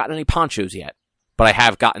haven't gotten any ponchos yet, but I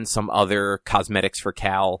have gotten some other cosmetics for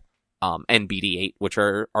Cal, and BD-8, which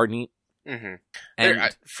are neat. Mm-hmm.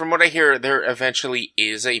 And from what I hear, there eventually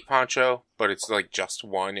is a poncho, but it's like just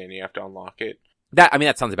one and you have to unlock it. That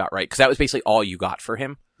sounds about right, because that was basically all you got for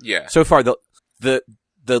him. Yeah. So far, the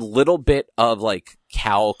little bit of like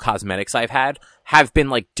Cal cosmetics I've had have been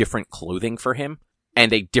like different clothing for him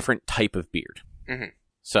and a different type of beard. Mm-hmm.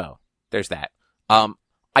 So there's that.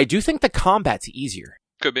 I do think the combat's easier.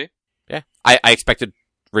 Could be. Yeah. I expected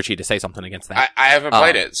Richie to say something against that. I haven't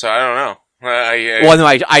played it, so I don't know. Well, no,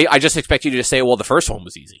 I just expect you to say, well, the first one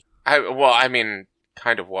was easy.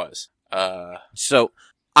 Kind of was. So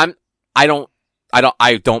I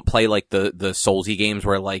don't play like the Soulsy games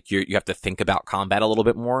where like you have to think about combat a little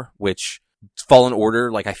bit more, which Fallen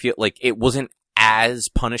Order, like I feel like it wasn't as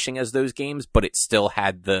punishing as those games, but it still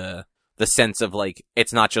had the sense of like,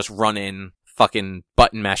 it's not just run in, fucking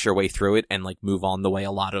button mash your way through it and like move on the way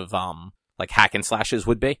a lot of like hack and slashes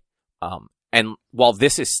would be. And while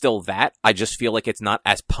this is still that, I just feel like it's not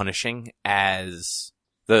as punishing as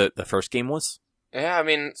the first game was. Yeah, I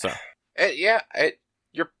mean, so I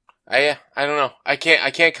don't know. I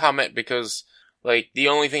can't comment because like the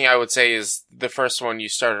only thing I would say is the first one you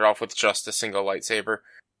started off with just a single lightsaber.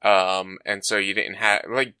 And so you didn't have,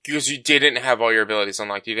 like, because you didn't have all your abilities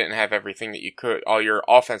unlocked, you didn't have everything that you could, all your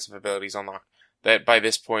offensive abilities unlocked, that by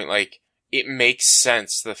this point, like, it makes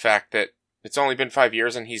sense, the fact that it's only been 5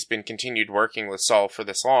 years and he's been continued working with Saul for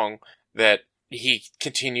this long, that he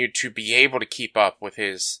continued to be able to keep up with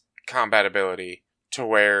his combat ability to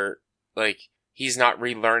where, like, he's not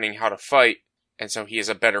relearning how to fight, and so he is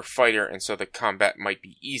a better fighter, and so the combat might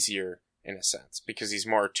be easier in a sense, because he's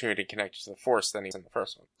more attuned and connected to the Force than he's in the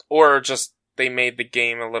first one. Or just, they made the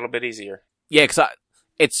game a little bit easier. Yeah, because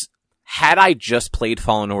had I just played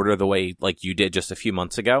Fallen Order the way, like, you did just a few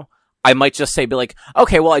months ago, I might just be like,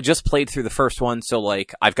 okay, well, I just played through the first one, so,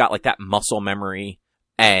 like, I've got, like, that muscle memory,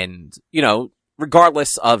 and, you know,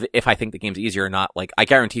 regardless of if I think the game's easier or not, like, I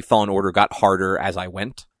guarantee Fallen Order got harder as I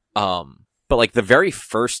went. But, like, the very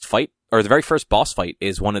first fight, or the very first boss fight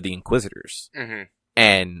is one of the Inquisitors. Mm-hmm.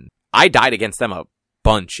 And I died against them a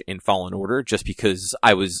bunch in Fallen Order just because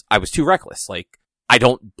I was too reckless. Like, I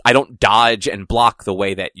don't dodge and block the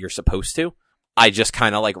way that you're supposed to. I just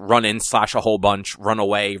kind of like run in, slash a whole bunch, run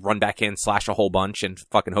away, run back in, slash a whole bunch, and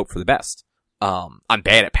fucking hope for the best. I'm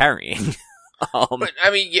bad at parrying. But I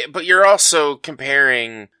mean, yeah, but you're also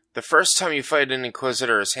comparing the first time you fight an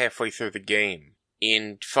Inquisitor is halfway through the game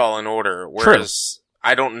in Fallen Order, whereas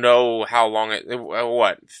true. I don't know how long within 3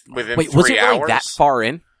 hours? Was it really that far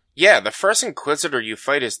in? Yeah, the first Inquisitor you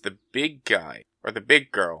fight is the big guy, or the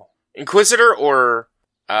big girl. Inquisitor or,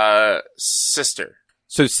 sister.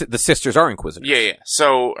 So the sisters are Inquisitors? Yeah.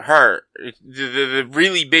 So her, the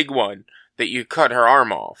really big one that you cut her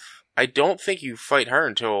arm off, I don't think you fight her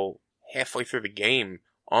until halfway through the game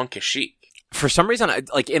on Kashyyyk. For some reason,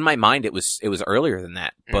 like in my mind, it was earlier than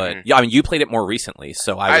that. But yeah, I mean, you played it more recently,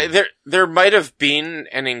 so there might have been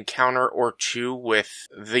an encounter or two with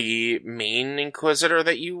the main Inquisitor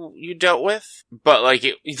that you dealt with, but like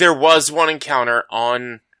there was one encounter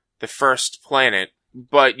on the first planet,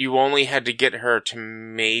 but you only had to get her to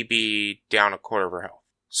maybe down a quarter of her health.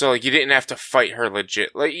 So, like, you didn't have to fight her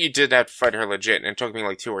legit. Like, you did have to fight her legit, and it took me,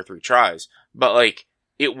 like, 2 or 3 tries. But, like,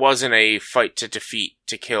 it wasn't a fight to defeat,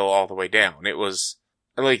 to kill all the way down. It was,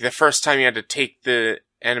 like, the first time you had to take the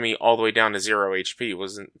enemy all the way down to 0 HP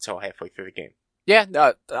wasn't until halfway through the game.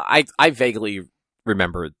 Yeah, I vaguely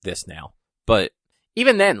remember this now. But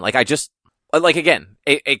even then, like, I just, like, again,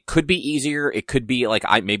 it could be easier. It could be, like,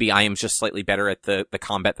 maybe I am just slightly better at the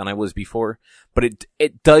combat than I was before. But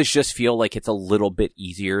it does just feel like it's a little bit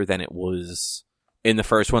easier than it was in the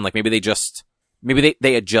first one. Like, maybe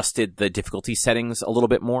they adjusted the difficulty settings a little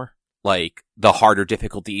bit more. Like, the harder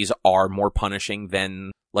difficulties are more punishing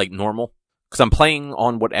than, like, normal. Because I'm playing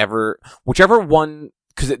on whichever one,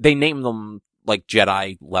 because they name them, like,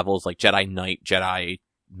 Jedi levels, like Jedi Knight, Jedi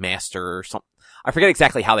Master, or something. I forget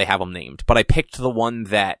exactly how they have them named, but I picked the one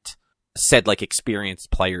that said, like, experienced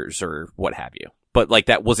players or what have you. But, like,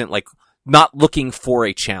 that wasn't, like, not looking for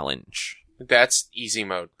a challenge. That's easy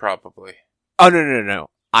mode, probably. Oh, no.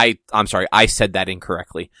 I'm sorry, I said that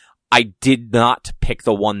incorrectly. I did not pick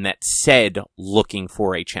the one that said looking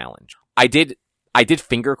for a challenge. I did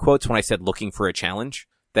finger quotes when I said looking for a challenge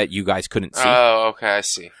that you guys couldn't see. Oh, okay, I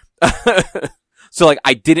see. So, like,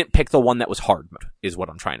 I didn't pick the one that was hard mode, is what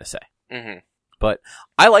I'm trying to say. Mm-hmm. But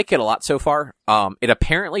I like it a lot so far. It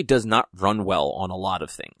apparently does not run well on a lot of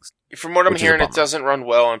things. From what I'm hearing, it doesn't run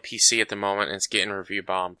well on PC at the moment, and it's getting review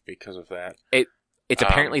bombed because of that. It's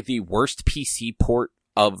apparently the worst PC port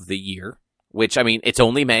of the year, which, I mean, it's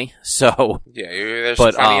only May, so... Yeah, there's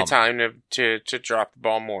plenty of time to drop the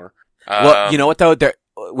ball more. Well, you know what, though?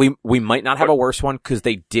 We might not have a worse one, because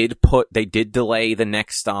they did delay the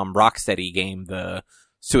next Rocksteady game, the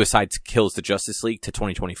Suicide Kills the Justice League, to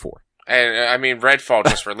 2024. And, I mean, Redfall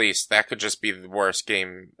just released. That could just be the worst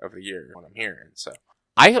game of the year, what I'm hearing, so...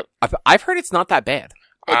 I've heard it's not that bad.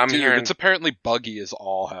 Dude, it's apparently buggy as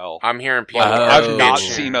all hell. I'm hearing people... I've not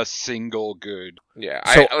seen a single good... Yeah,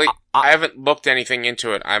 So, I haven't looked anything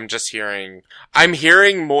into it. I'm just hearing... I'm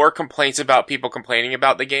hearing more complaints about people complaining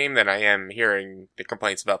about the game than I am hearing the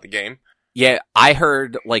complaints about the game. Yeah, I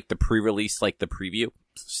heard, like, the pre-release, like, the preview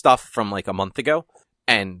stuff from, like, a month ago,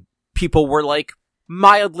 and people were, like,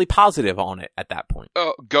 mildly positive on it at that point.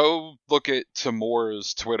 Go look at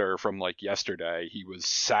Timur's Twitter from, like, yesterday. He was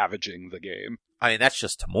savaging the game. I mean, that's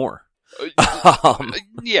just Timur.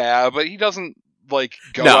 Yeah, but he doesn't, like,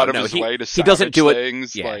 go out of his way to savage he doesn't do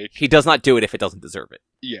things. Yeah, like, he does not do it if it doesn't deserve it.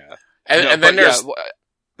 Yeah. And then there's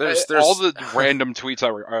all the random tweets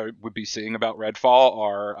I would be seeing about Redfall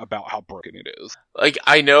are about how broken it is. Like,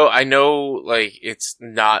 I know, like, it's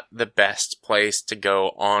not the best place to go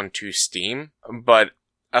onto Steam, but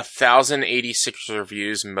 1,086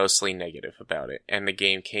 reviews, mostly negative about it, and the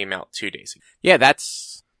game came out 2 days ago. Yeah,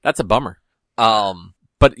 that's a bummer.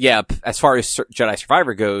 But yeah, as far as Jedi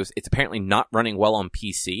Survivor goes, it's apparently not running well on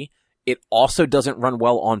PC. It also doesn't run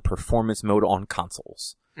well on performance mode on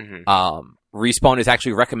consoles. Mm-hmm. Respawn is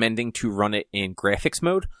actually recommending to run it in graphics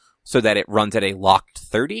mode so that it runs at a locked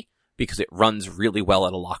 30, because it runs really well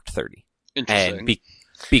at a locked 30. Interesting. And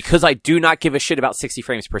because I do not give a shit about 60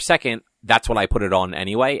 frames per second, that's what I put it on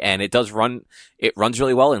anyway, and it does run. It runs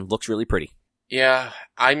really well and looks really pretty. Yeah,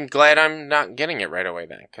 I'm glad I'm not getting it right away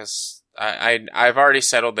then, because I've already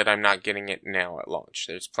settled that I'm not getting it now at launch.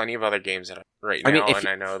 There's plenty of other games that and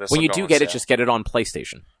I know this. When you do get it, just get it on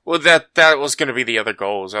PlayStation. Well, that was going to be the other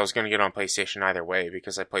goals. I was going to get it on PlayStation either way,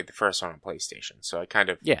 because I played the first one on PlayStation, so I kind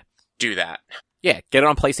of do that. Yeah, get it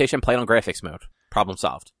on PlayStation, play it on graphics mode. Problem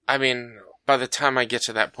solved. I mean, by the time I get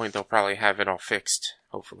to that point, they'll probably have it all fixed,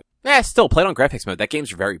 hopefully. Still, play it on graphics mode. That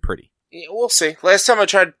game's very pretty. Yeah, we'll see. Last time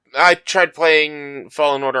I tried playing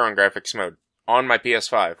Fallen Order on graphics mode on my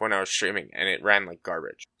PS5 when I was streaming, and it ran like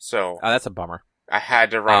garbage. So that's a bummer. I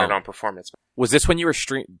had to run it on performance. Was this when you were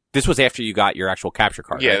This was after you got your actual capture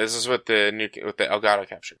card, Yeah, right? this is with the Elgato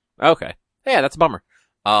capture. Okay. Yeah, that's a bummer.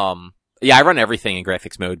 Yeah, I run everything in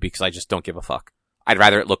graphics mode because I just don't give a fuck. I'd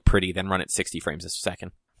rather it look pretty than run at 60 frames a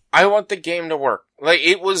second. I want the game to work. Like,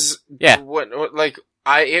 it was... Yeah.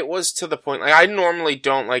 It was to the point... Like, I normally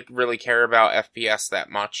don't, like, really care about FPS that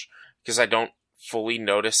much, because I don't fully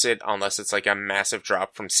notice it unless it's, like, a massive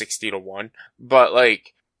drop from 60 to 1. But,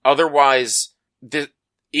 like, otherwise,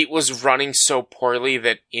 it was running so poorly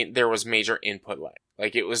that there was major input lag.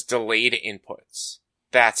 Like, it was delayed inputs.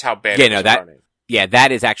 That's how bad it was running. Yeah,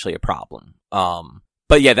 that is actually a problem.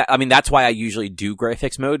 But yeah, that's why I usually do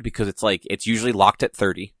graphics mode, because it's usually locked at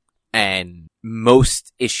 30, and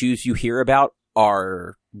most issues you hear about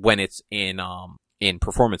are when it's in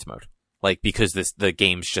performance mode. Like, because the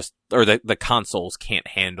game's just, or the consoles can't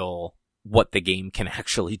handle what the game can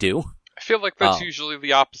actually do. I feel like that's usually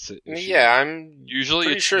the opposite issue. Yeah, I'm usually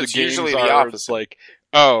pretty sure it's the games usually the are opposite. Like,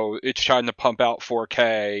 oh, it's trying to pump out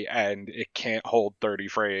 4K and it can't hold 30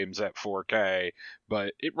 frames at 4K,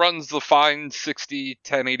 but it runs the fine 60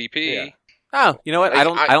 1080p. Yeah. Oh, you know what?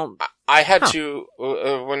 Like, I had to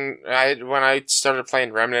when I started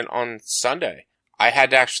playing Remnant on Sunday, I had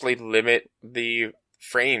to actually limit the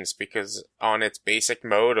frames because on its basic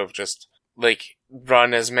mode of just like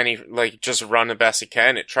run as many, like just run the best it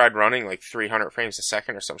can, it tried running like 300 frames a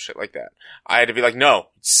second or some shit like that. I had to be like, no,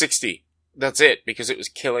 60. That's it, because it was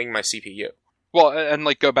killing my CPU. Well, and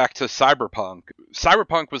like go back to Cyberpunk.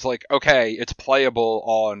 Cyberpunk was like, okay, it's playable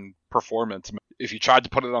on performance. If you tried to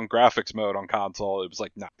put it on graphics mode on console, it was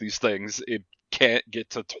like, nah, these things, it can't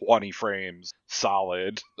get to 20 frames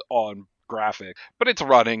solid on graphic, but it's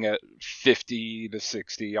running at 50 to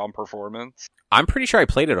 60 on performance. I'm pretty sure I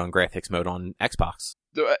played it on graphics mode on Xbox.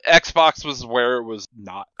 The Xbox was where it was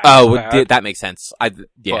not. Oh, that makes sense.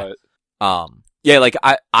 Yeah. But, yeah, like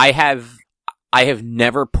I have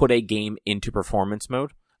never put a game into performance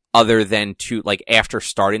mode other than to, like, after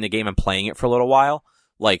starting the game and playing it for a little while,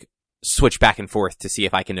 like, switch back and forth to see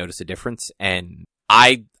if I can notice a difference. And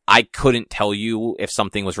I couldn't tell you if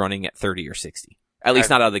something was running at 30 or 60. At least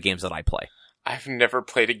not out of the games that I play. I've never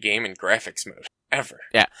played a game in graphics mode. Ever.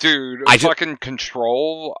 Yeah. Dude, fucking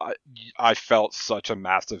Control, I felt such a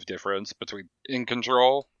massive difference in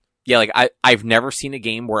Control. Yeah, like, I've never seen a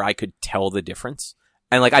game where I could tell the difference.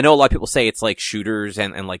 And, like, I know a lot of people say it's like shooters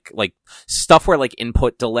and like stuff where, like,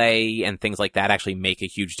 input delay and things like that actually make a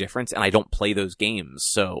huge difference, and I don't play those games.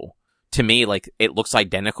 So, to me, like, it looks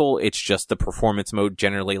identical. It's just the performance mode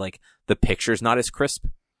generally, like, the picture's not as crisp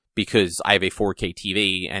because I have a 4K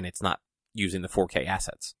TV and it's not using the 4K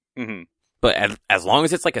assets. Mm-hmm. But as long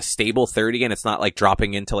as it's, like, a stable 30 and it's not, like,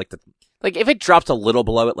 dropping into, like, if it drops a little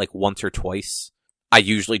below it, like, once or twice, I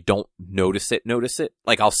usually don't notice it.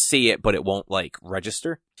 Like, I'll see it, but it won't, like,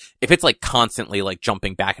 register. If it's, like, constantly, like,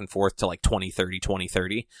 jumping back and forth to, like,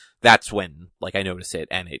 2030, that's when, like, I notice it,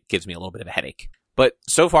 and it gives me a little bit of a headache. But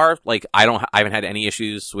so far, like, I haven't had any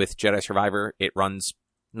issues with Jedi Survivor. It runs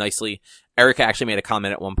nicely. Erica actually made a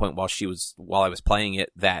comment at one point while I was playing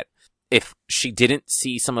it that if she didn't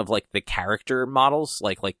see some of, like, the character models,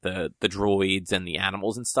 like the droids and the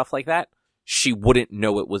animals and stuff like that, she wouldn't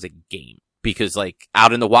know it was a game. Because, like,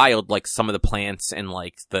 out in the wild, like, some of the plants and,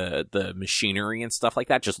 like, the machinery and stuff like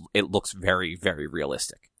that, just, it looks very, very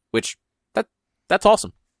realistic. Which, that's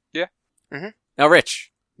awesome. Yeah. Mm-hmm. Now,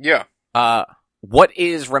 Rich. Yeah. What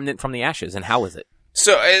is Remnant from the Ashes, and how is it?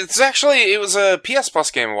 So, it was a PS Plus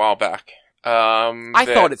game a while back. I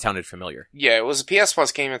thought it sounded familiar. Yeah, it was a PS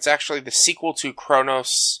Plus game. It's actually the sequel to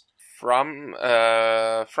Chronos from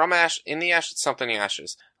Ash, in the Ashes, something in the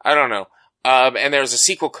Ashes. I don't know. And there's a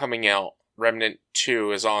sequel coming out. Remnant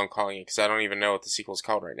 2 is all I'm calling it, because I don't even know what the sequel is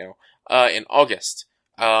called right now, in August.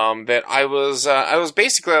 That I was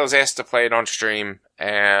asked to play it on stream,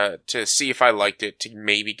 to see if I liked it, to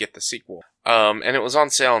maybe get the sequel. And it was on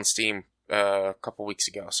sale on Steam, a couple weeks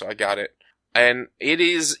ago, so I got it. And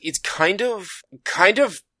it's kind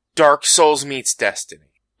of Dark Souls meets Destiny.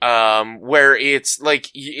 Where it's like,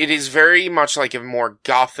 it is very much like a more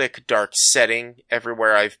gothic, dark setting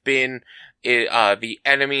everywhere I've been. The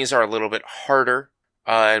enemies are a little bit harder,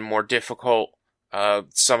 and more difficult.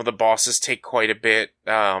 Some of the bosses take quite a bit.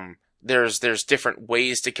 There's different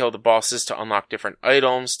ways to kill the bosses to unlock different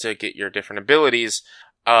items, to get your different abilities.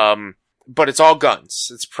 But it's all guns.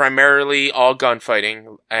 It's primarily all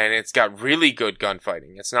gunfighting, and it's got really good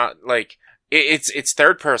gunfighting. It's not like, it's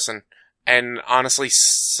third person, and honestly,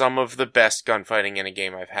 some of the best gunfighting in a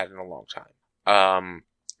game I've had in a long time.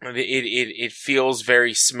 It feels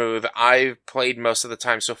very smooth. I've played most of the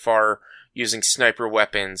time so far using sniper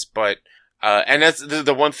weapons, but, and that's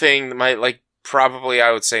the one thing, probably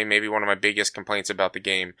I would say maybe one of my biggest complaints about the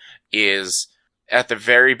game is at the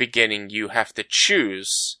very beginning you have to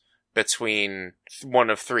choose between one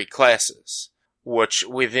of three classes, which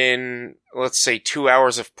within, let's say, 2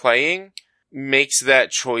 hours of playing makes that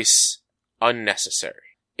choice unnecessary.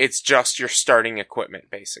 It's just your starting equipment,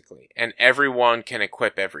 basically. And everyone can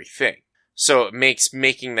equip everything. So it makes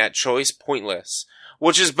making that choice pointless.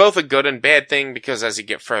 Which is both a good and bad thing, because as you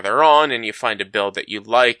get further on and you find a build that you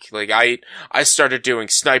like I started doing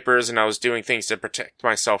snipers, and I was doing things to protect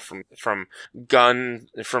myself from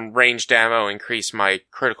ranged ammo, increase my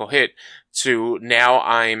critical hit, to now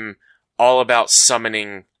I'm all about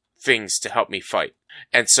summoning things to help me fight.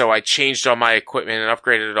 And so I changed all my equipment and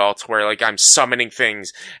upgraded it all to where, like, I'm summoning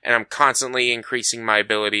things, and I'm constantly increasing my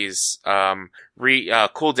abilities,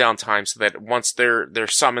 cooldown time, so that once their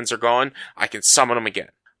summons are gone, I can summon them again.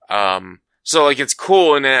 So, like, it's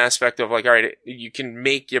cool in an aspect of, like, alright, you can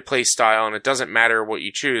make your play style and it doesn't matter what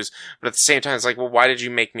you choose, but at the same time, it's like, well, why did you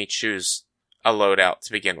make me choose a loadout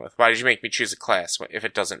to begin with? Why did you make me choose a class if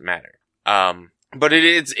it doesn't matter? But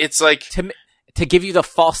it's like... To give you the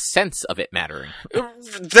false sense of it mattering.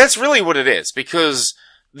 That's really what it is, because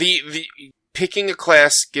the picking a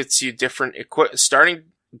class gets you different starting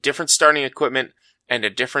equipment and a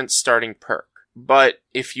different starting perk. But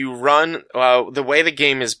if you run, the way the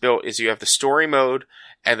game is built is you have the story mode,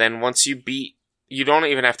 and then once you don't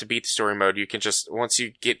even have to beat the story mode, you can just, once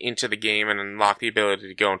you get into the game and unlock the ability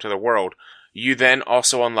to go into the world, you then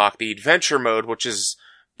also unlock the adventure mode, which is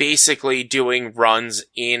basically doing runs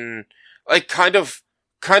in, like, kind of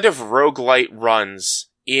roguelite runs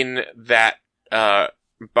in that,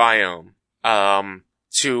 biome,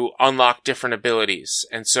 to unlock different abilities.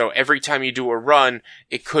 And so every time you do a run,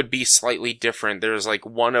 it could be slightly different. There's like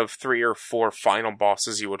one of 3 or 4 final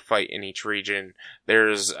bosses you would fight in each region.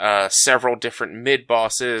 There's several different mid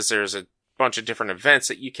bosses. There's a bunch of different events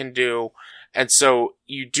that you can do. And so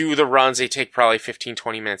you do the runs, they take probably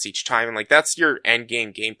 15-20 minutes each time. And like, that's your end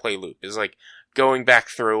game gameplay loop, is like going back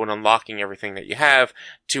through and unlocking everything that you have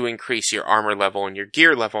to increase your armor level and your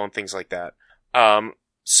gear level and things like that.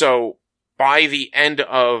 So by the end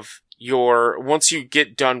of once you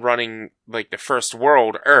get done running, like, the first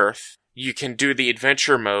world, Earth, you can do the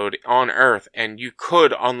adventure mode on Earth, and you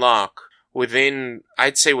could unlock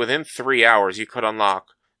I'd say within 3 hours, you could unlock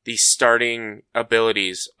the starting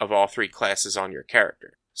abilities of all 3 classes on your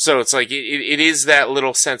character. So it's like, it is that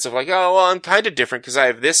little sense of like, oh, well, I'm kind of different because I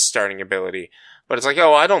have this starting ability. But it's like,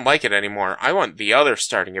 oh, I don't like it anymore. I want the other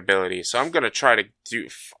starting ability, so I'm going to try to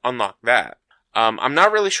unlock that. I'm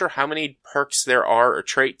not really sure how many perks there are or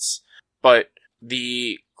traits, but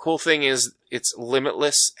the cool thing is it's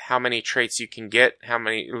limitless how many traits you can get,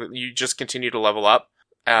 you just continue to level up.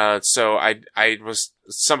 So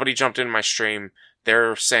somebody jumped in my stream,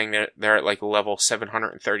 they're saying that they're at like level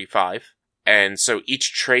 735, and so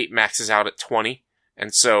each trait maxes out at 20,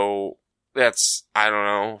 and so that's, I don't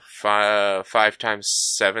know, 5 times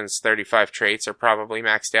 7 is 35 traits are probably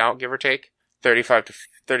maxed out, give or take. 35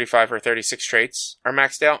 or 36 traits are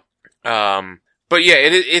maxed out. But yeah,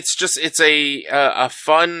 it's a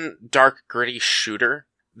fun, dark, gritty shooter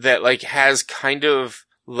that, like, has kind of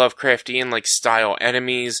Lovecraftian, like, style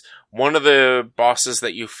enemies. One of the bosses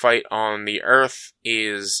that you fight on the Earth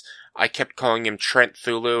is, I kept calling him Trent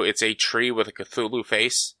Thulu. It's a tree with a Cthulhu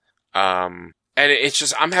face. And it's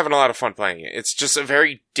just, I'm having a lot of fun playing it. It's just a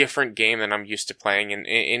very different game than I'm used to playing. And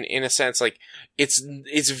in a sense, like, it's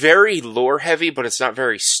very lore heavy, but it's not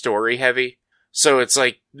very story heavy. So it's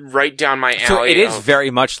like right down my alley. So it is very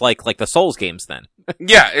much like the Souls games then.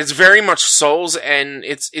 Yeah, it's very much Souls, and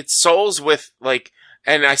it's Souls with, like,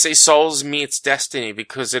 and I say Souls meets Destiny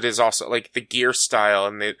because it is also like the gear style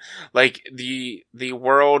and the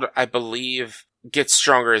world, I believe, gets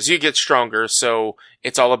stronger as you get stronger, so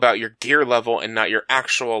it's all about your gear level and not your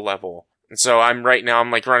actual level. And so I'm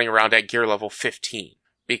like running around at gear level 15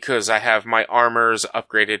 because I have my armors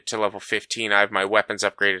upgraded to level 15, I have my weapons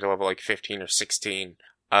upgraded to level like 15 or 16,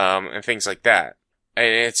 and things like that. And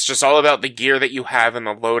it's just all about the gear that you have and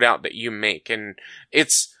the loadout that you make. And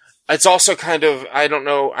it's also kind of, I don't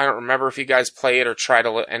remember if you guys play it or try to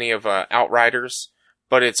any of Outriders,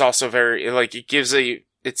 but it's also very, like,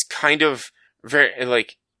 it's kind of very,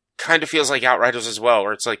 like, kind of feels like Outriders as well,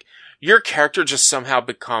 where it's like, your character just somehow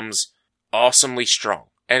becomes awesomely strong.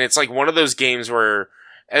 And it's like one of those games where,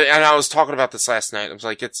 and I was talking about this last night, I was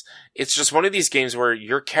like, it's just one of these games where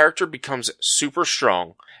your character becomes super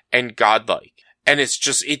strong and godlike. And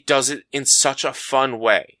it does it in such a fun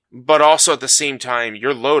way. But also at the same time,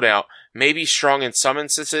 your loadout may be strong in some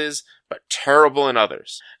instances, but terrible in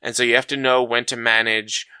others. And so you have to know when to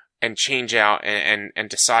manage and change out and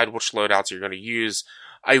decide which loadouts you're going to use.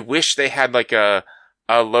 I wish they had like a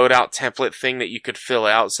loadout template thing that you could fill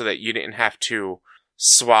out so that you didn't have to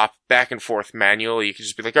swap back and forth manually. You could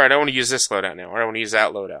just be like, all right, I want to use this loadout now, or I want to use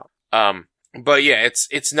that loadout. But yeah,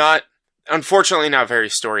 it's not, unfortunately not very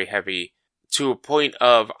story heavy, to a point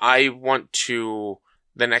of I want to,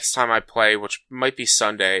 the next time I play, which might be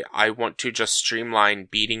Sunday, I want to just streamline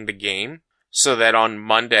beating the game so that on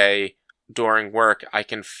Monday during work, I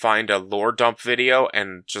can find a lore dump video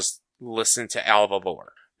and just listen to all the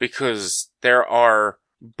lore. Because there are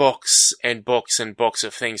books and books and books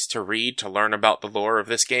of things to read to learn about the lore of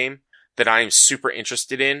this game that I am super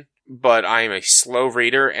interested in, but I am a slow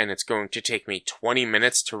reader and it's going to take me 20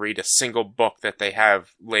 minutes to read a single book that they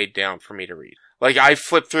have laid down for me to read. Like, I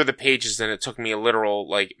flipped through the pages and it took me a literal,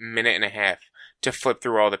 like, minute and a half to flip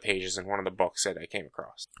through all the pages in one of the books that I came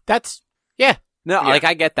across. Yeah. No, yeah. Like,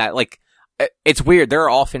 I get that. Like, it's weird. There are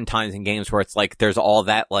often times in games where it's like there's all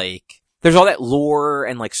that lore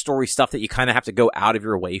and like story stuff that you kind of have to go out of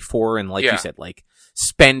your way for, and like you said, like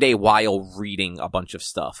spend a while reading a bunch of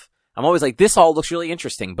stuff. I'm always like, this all looks really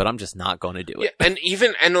interesting, but I'm just not going to do it. Yeah,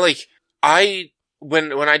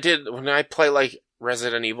 when I play like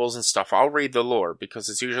Resident Evils and stuff, I'll read the lore because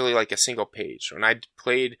it's usually like a single page. When I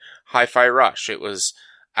played Hi-Fi Rush,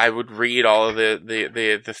 I would read all of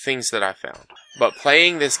the things that I found. But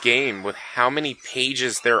playing this game with how many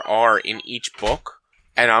pages there are in each book,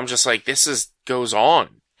 and I'm just like, goes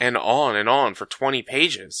on and on and on for 20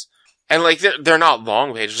 pages. And like, they're not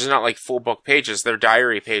long pages, they're not like full book pages, they're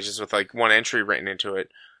diary pages with like one entry written into it.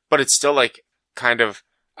 But it's still like kind of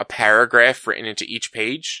a paragraph written into each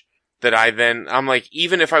page that I'm like,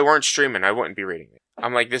 even if I weren't streaming, I wouldn't be reading it.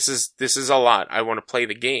 I'm like, this is a lot. I want to play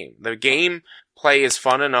the game. The game play is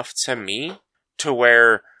fun enough to me to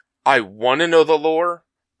where I want to know the lore,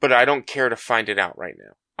 but I don't care to find it out right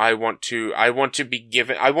now. I want to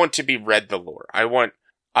be read the lore. I want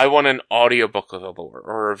an audiobook of the lore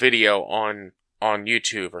or a video on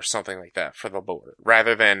YouTube or something like that for the lore,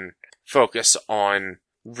 rather than focus on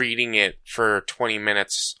reading it for 20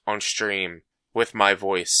 minutes on stream with my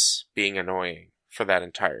voice being annoying for that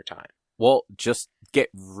entire time. Well, just get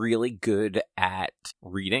really good at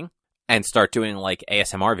reading and start doing like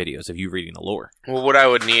ASMR videos of you reading the lore. Well, what I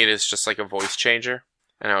would need is just like a voice changer,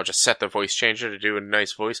 and I'll just set the voice changer to do a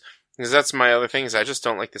nice voice. Because that's my other thing, is I just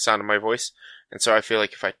don't like the sound of my voice. And so I feel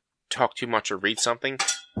like if I talk too much or read something,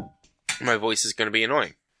 my voice is going to be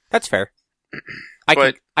annoying. That's fair.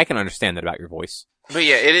 I can understand that about your voice. But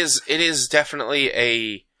yeah, it is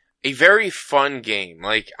definitely a very fun game.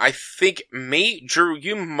 Like, I think, Drew,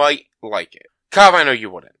 you might like it. Cobb, I know you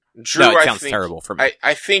wouldn't. Drew, no, it sounds terrible for me.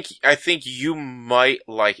 I think you might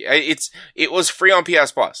like it. It was free on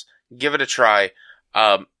PS Plus. Give it a try.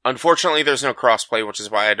 Unfortunately, there's no crossplay, which is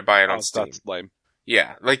why I had to buy it on Steam. That's lame.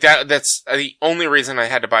 Yeah, like that's the only reason I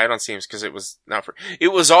had to buy it on Steam, is because it was not free. It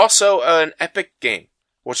was also an Epic game,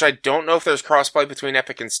 which I don't know if there's crossplay between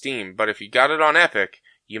Epic and Steam, but if you got it on Epic,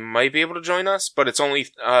 you might be able to join us, but it's only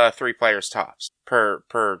 3 players tops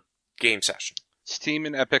per game session. Steam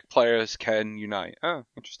and Epic players can unite. Oh,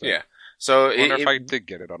 interesting. Yeah. So I wonder if I did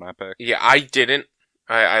get it on Epic. Yeah, I didn't.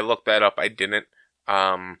 I looked that up. I didn't.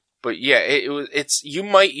 But yeah, it's you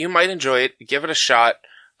might enjoy it. Give it a shot.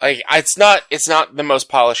 Like, it's not the most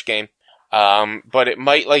polished game. But it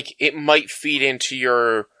might feed into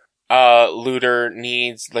your looter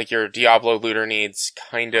needs, like your Diablo looter needs,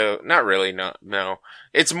 kind of. Not really. No.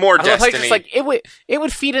 It's more Destiny. Just like it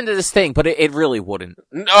would feed into this thing, but it really wouldn't.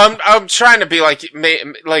 I'm trying to be like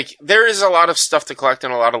there is a lot of stuff to collect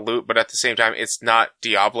and a lot of loot, but at the same time, it's not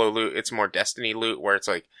Diablo loot. It's more Destiny loot, where it's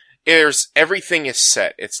like everything is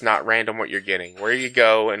set. It's not random what you're getting. Where you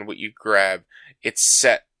go and what you grab, it's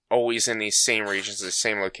set always in these same regions, the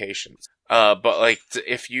same locations. But like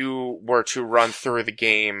if you were to run through the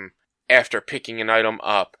game after picking an item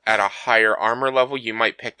up at a higher armor level, you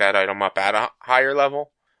might pick that item up at a higher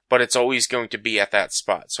level, but it's always going to be at that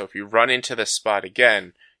spot. So if you run into this spot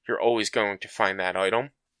again, you're always going to find that item.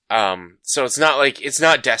 So it's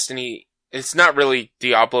not Destiny. It's not really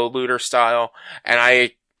Diablo looter style, and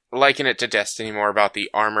I liken it to Destiny more about the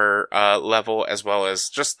armor level, as well as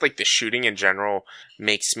just like the shooting in general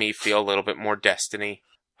makes me feel a little bit more Destiny.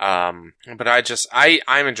 But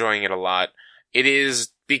I'm enjoying it a lot. It is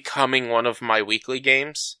becoming one of my weekly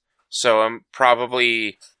games, so I'm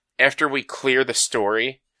probably, after we clear the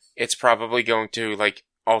story, it's probably going to like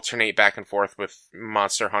alternate back and forth with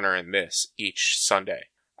Monster Hunter and this each Sunday.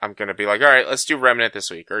 I'm going to be like, alright, let's do Remnant this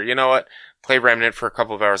week, or you know what, play Remnant for a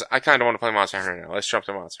couple of hours. I kind of want to play Monster Hunter now. Let's jump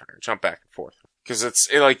to Monster Hunter. Jump back and forth. Because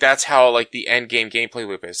that's how like the end game gameplay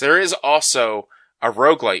loop is. There is also a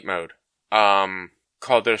roguelite mode,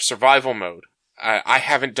 called the survival mode. I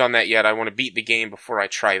haven't done that yet. I want to beat the game before I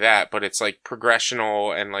try that, but it's like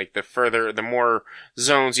progressional, and like the more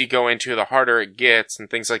zones you go into, the harder it gets and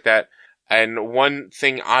things like that. And one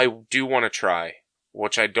thing I do want to try,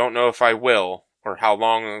 which I don't know if I will or how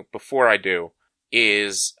long before I do,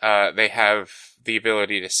 is they have the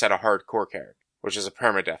ability to set a hardcore character, which is a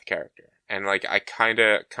permadeath character. And like I kind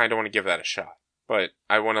of want to give that a shot, but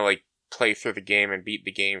I want to like play through the game and beat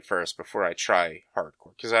the game first before I try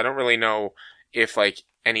hardcore, because I don't really know if like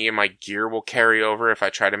any of my gear will carry over if I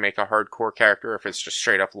try to make a hardcore character, if it's just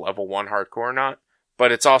straight up level 1 hardcore or not.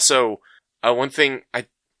 But it's also one thing I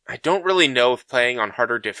don't really know if playing on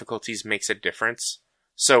harder difficulties makes a difference.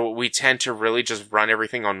 So we tend to really just run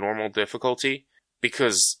everything on normal difficulty,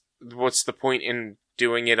 because what's the point in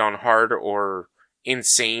doing it on hard or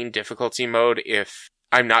insane difficulty mode if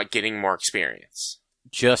I'm not getting more experience?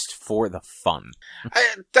 just for the fun.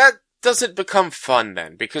 That doesn't become fun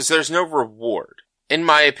then, because there's no reward, in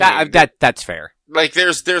my opinion. That's fair. Like,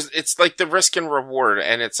 it's like the risk and reward,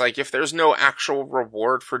 and it's like, if there's no actual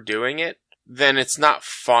reward for doing it, then it's not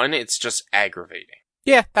fun, it's just aggravating.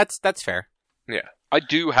 Yeah, that's fair. Yeah. I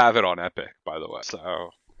do have it on Epic, by the way,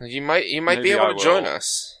 so... You might be able to join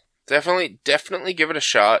us. Definitely give it a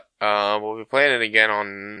shot. We'll be playing it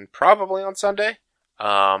again probably on Sunday.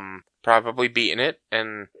 Probably beating it,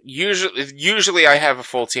 and usually I have a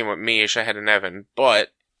full team with me, Shahid, and Evan,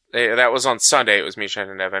 but that was on Sunday, it was me, Shahid,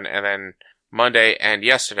 and Evan, and then Monday and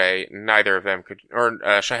yesterday, neither of them could, or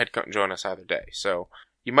Shahid couldn't join us either day, so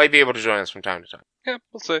you might be able to join us from time to time. Yeah,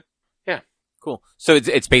 we'll see. Yeah. Cool. So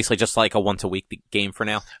it's basically just like a once a week game for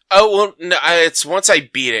now? Oh, well, no, it's once I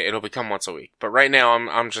beat it, it'll become once a week. But right now,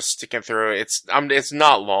 I'm just sticking through it. It's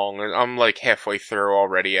not long. I'm like halfway through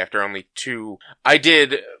already after only 2. I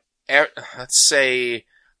did, let's say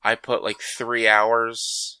I put like 4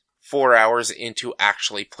 hours into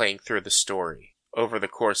actually playing through the story over the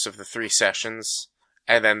course of the 3 sessions.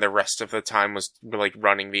 And then the rest of the time was like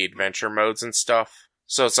running the adventure modes and stuff.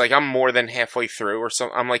 So it's like I'm more than halfway through, or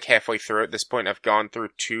so. I'm like halfway through at this point. I've gone through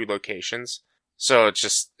 2 locations. So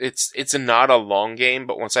it's not a long game,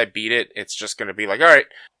 but once I beat it, it's just going to be like, all right,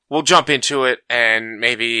 we'll jump into it and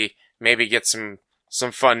maybe get some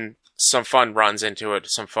fun runs into it,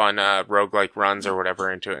 some fun roguelike runs or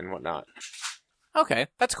whatever into it and whatnot. Okay,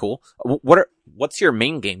 that's cool. What's your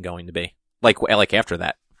main game going to be? Like after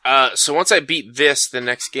that? So once I beat this, the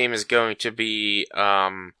next game is going to be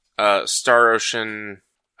Star Ocean.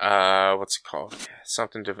 What's it called?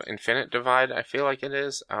 Something Infinite Divide. I feel like it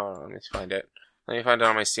is. Oh, let me find it. Let me find it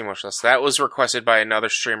on my Steam watch list. That was requested by another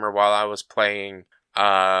streamer while I was playing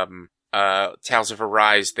Tales of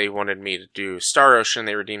Arise. They wanted me to do Star Ocean.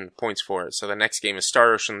 They redeemed the points for it. So the next game is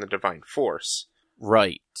Star Ocean: The Divine Force.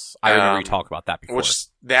 Right. I remember you talked about that before. Which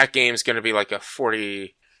that game's going to be like a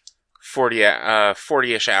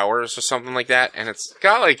 40-ish hours or something like that, and it's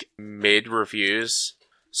got like mid reviews.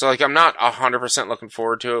 So like I'm not 100% looking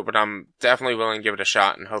forward to it, but I'm definitely willing to give it a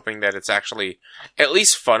shot and hoping that it's actually at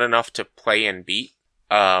least fun enough to play and beat.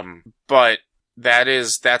 But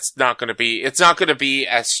that's not going to be, it's not going to be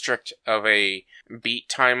as strict of a beat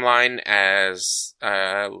timeline as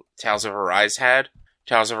Tales of Arise had.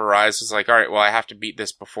 Tales of Arise was like, all right, well I have to beat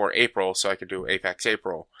this before April so I could do Apex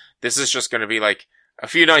April. This is just going to be like a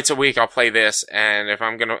few nights a week I'll play this, and if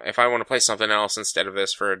I want to play something else instead of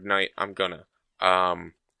this for a night, I'm gonna.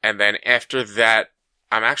 And then after that,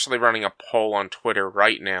 I'm actually running a poll on Twitter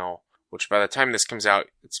right now, which by the time this comes out,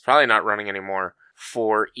 it's probably not running anymore,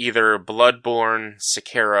 for either Bloodborne,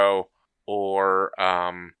 Sekiro, or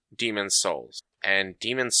Demon's Souls. And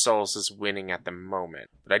Demon's Souls is winning at the moment.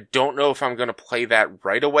 But I don't know if I'm going to play that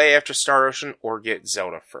right away after Star Ocean or get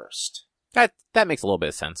Zelda first. That makes a little bit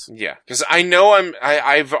of sense. Yeah, because I know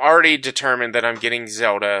I've already determined that I'm getting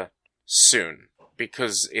Zelda soon.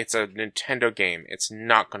 Because it's a Nintendo game, it's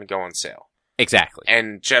not going to go on sale. Exactly.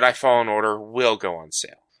 And Jedi Fallen Order will go on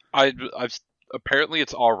sale. I've apparently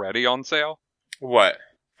it's already on sale. What?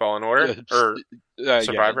 Fallen Order or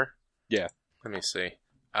Survivor? Yeah. Let me see.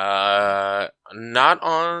 Not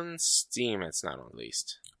on Steam. It's not on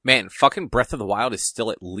least. Man, fucking Breath of the Wild is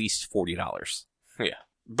still at least $40. Yeah.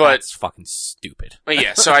 But that's fucking stupid.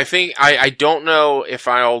 Yeah, so I think I don't know if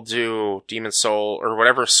I'll do Demon's Soul or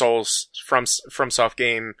whatever Souls from Soft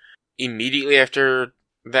game immediately after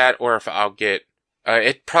that, or if I'll get.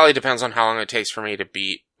 It probably depends on how long it takes for me to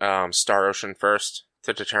beat Star Ocean first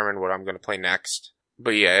to determine what I'm going to play next.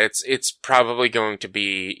 But yeah, it's probably going to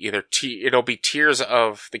be either it'll be Tears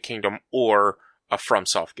of the Kingdom or a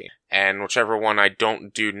FromSoft game, and whichever one I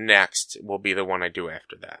don't do next will be the one I do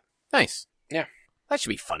after that. Nice. Yeah. That should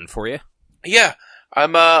be fun for you. Yeah,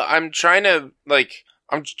 I'm trying to, like,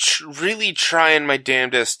 really trying my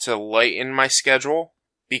damnedest to lighten my schedule,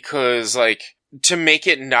 because, like, to make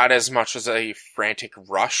it not as much as a frantic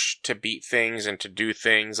rush to beat things and to do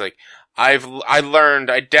things, like, I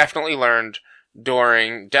definitely learned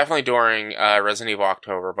during Resident Evil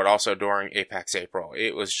October, but also during Apex April.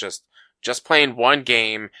 It was just playing one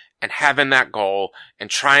game and having that goal and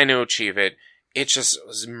trying to achieve it. It just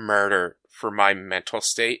was murder for my mental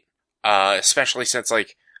state, especially since,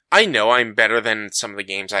 like, I know I'm better than some of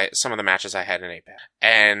the matches I had in Apex,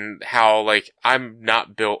 and how, like, I'm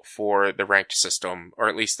not built for the ranked system, or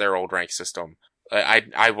at least their old ranked system.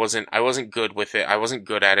 I wasn't good with it. I wasn't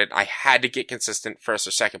good at it. I had to get consistent first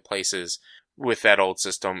or second places with that old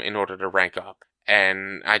system in order to rank up,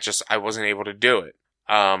 and I wasn't able to do it.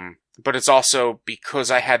 But it's also because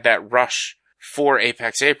I had that rush for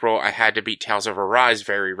Apex April, I had to beat Tales of Arise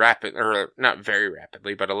very rapid, or not very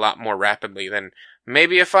rapidly, but a lot more rapidly than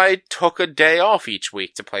maybe if I took a day off each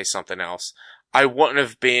week to play something else. I wouldn't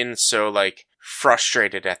have been so, like,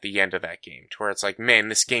 frustrated at the end of that game, to where it's like, man,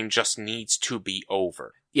 this game just needs to be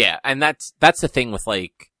over. Yeah, and that's the thing with,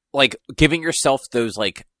 like giving yourself those,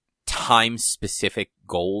 like, time-specific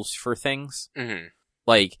goals for things. Mm-hmm.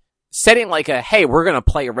 Like, setting, like, hey, we're gonna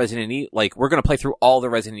play we're gonna play through all the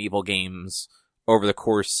Resident Evil games over the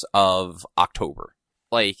course of October.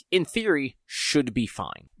 Like, in theory, should be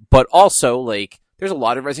fine. But also, like, there's a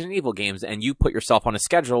lot of Resident Evil games, and you put yourself on a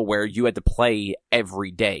schedule where you had to play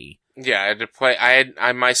every day. Yeah, I had to play.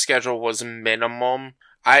 My schedule was minimum.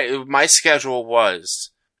 My schedule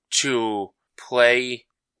was to play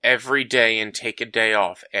every day and take a day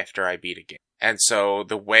off after I beat a game. And so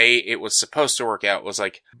the way it was supposed to work out was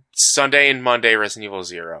like Sunday and Monday Resident Evil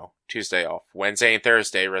 0, Tuesday off, Wednesday and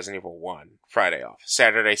Thursday Resident Evil 1, Friday off,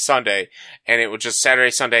 Saturday, Sunday, and it was just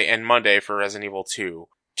Saturday, Sunday, and Monday for Resident Evil 2,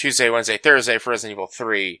 Tuesday, Wednesday, Thursday for Resident Evil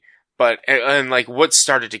 3. But, and like, what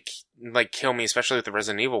started to, like, kill me, especially with the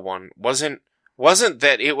Resident Evil one, wasn't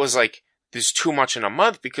that it was like, there's too much in a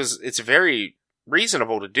month, because it's very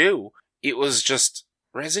reasonable to do. It was just,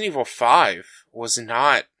 Resident Evil 5 was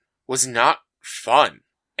not fun.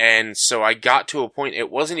 And so I got to a point, it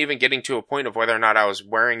wasn't even getting to a point of whether or not I was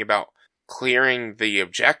worrying about clearing the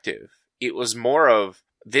objective. It was more of,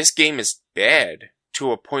 this game is bad,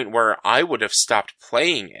 to a point where I would have stopped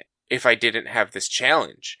playing it if I didn't have this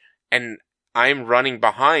challenge. And I'm running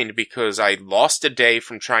behind because I lost a day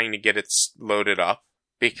from trying to get it loaded up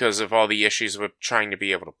because of all the issues with trying to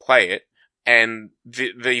be able to play it. And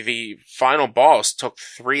the final boss took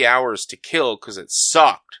 3 hours to kill because it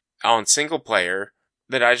sucked on single player,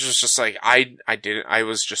 that I was just like, I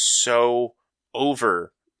was just so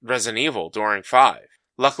over Resident Evil during 5.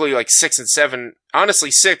 Luckily, like 6 and 7,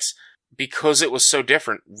 honestly 6, because it was so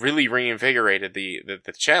different, really reinvigorated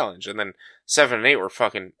the challenge. And then 7 and 8 were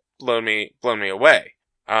fucking blown me away.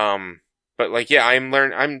 But like, yeah,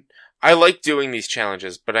 I like doing these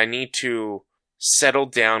challenges, but I need to settle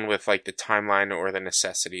down with like the timeline or the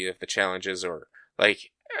necessity of the challenges, or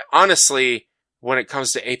like, honestly, when it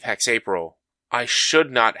comes to Apex April, I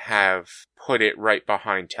should not have put it right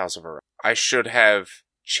behind Tales of Arise. I should have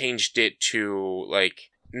changed it to, like,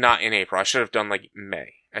 not in April. I should have done, like,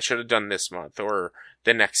 May. I should have done this month or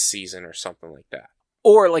the next season or something like that.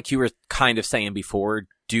 Or, like you were kind of saying before,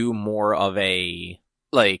 do more of a,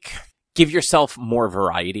 like, give yourself more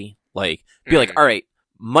variety. Like, be like, all right,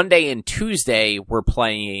 Monday and Tuesday we're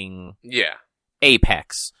playing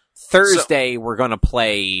Apex. Thursday we're going to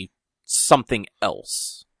play something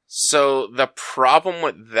else. So the problem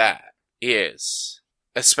with that is,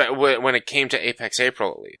 when it came to Apex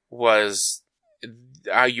April, at least, was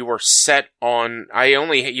you were set on.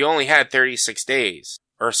 You only had 36 days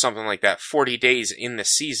or something like that, 40 days in the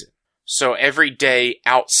season. So every day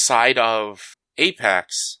outside of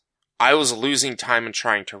Apex, I was losing time and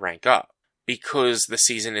trying to rank up because the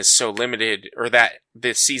season is so limited, or that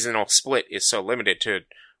the seasonal split is so limited to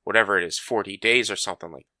whatever it is, 40 days or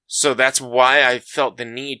something like that. So that's why I felt the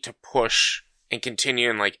need to push and continue,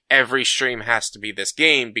 and like every stream has to be this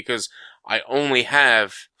game, because I only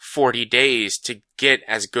have 40 days to get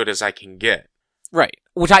as good as I can get. Right.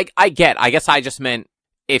 Which I get. I guess I just meant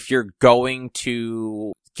if you're going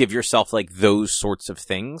to give yourself like those sorts of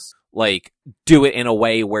things, like do it in a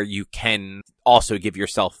way where you can also give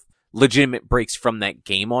yourself legitimate breaks from that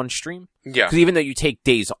game on stream. Yeah. Because even though you take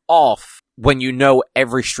days off, when you know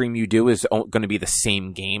every stream you do is going to be the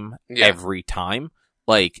same game every time,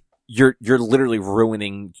 like you're literally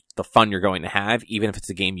ruining the fun you're going to have, even if it's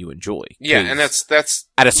a game you enjoy. Yeah, and that's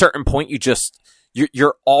at a certain point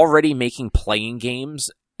you're already making playing games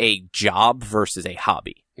a job versus a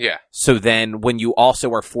hobby. Yeah. So then when you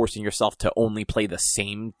also are forcing yourself to only play the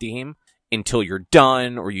same game until you're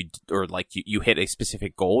done, or you hit a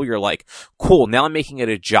specific goal, you're like, cool, now I'm making it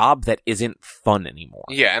a job that isn't fun anymore.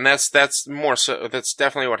 Yeah, and that's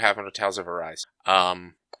definitely what happened with Tales of Arise.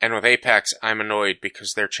 And with Apex, I'm annoyed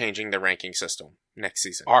because they're changing the ranking system next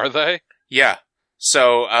season. Are they? Yeah.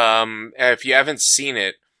 So, if you haven't seen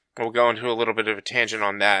it, we'll go into a little bit of a tangent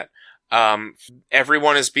on that.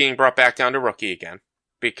 Everyone is being brought back down to rookie again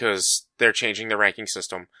because they're changing the ranking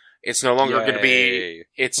system. It's no longer going to be,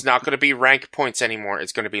 it's not going to be rank points anymore.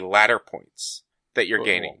 It's going to be ladder points that you're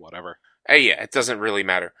gaining. Whatever. Yeah, it doesn't really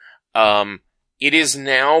matter. It is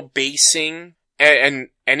now basing, and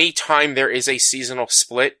any time there is a seasonal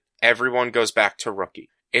split, everyone goes back to rookie.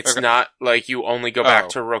 It's not like you only go back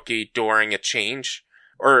to rookie during a change,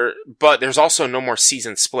 but there's also no more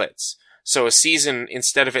season splits. So a season,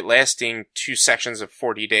 instead of it lasting 2 sections of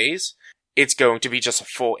 40 days, it's going to be just a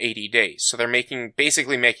full 80 days. So they're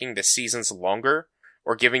basically making the seasons longer,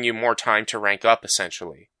 or giving you more time to rank up,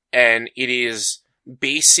 essentially. And it is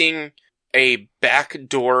basing a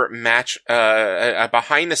backdoor match, a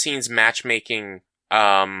behind-the-scenes matchmaking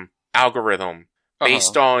algorithm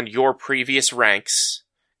based on your previous ranks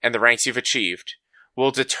and the ranks you've achieved,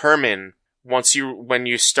 will determine, when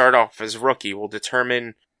you start off as rookie, will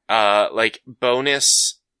determine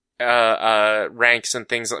bonus ranks and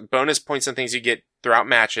things, bonus points and things you get throughout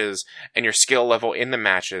matches, and your skill level in the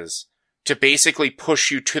matches, to basically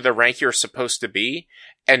push you to the rank you're supposed to be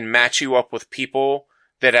and match you up with people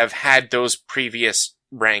that have had those previous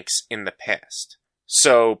ranks in the past.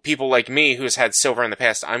 So people like me, who's had silver in the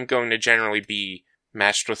past, I'm going to generally be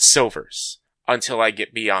matched with silvers until I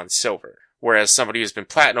get beyond silver. Whereas somebody who's been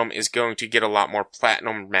platinum is going to get a lot more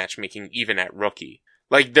platinum matchmaking even at rookie.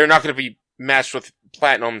 Like, they're not going to be matched with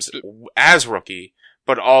platinums as rookie,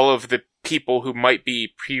 but all of the people who might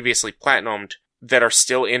be previously platinumed that are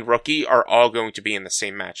still in rookie are all going to be in the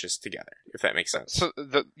same matches together, if that makes sense. So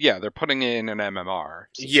they're putting in an MMR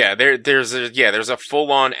system. Yeah, there's a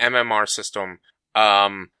full-on MMR system.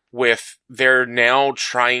 They're now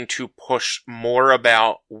trying to push more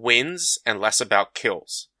about wins and less about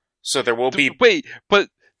kills. So there will be... Wait, but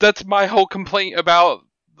that's my whole complaint about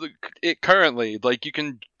it currently. Like, you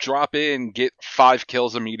can drop in, get 5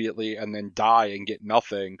 kills immediately, and then die and get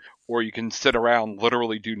nothing. Or you can sit around,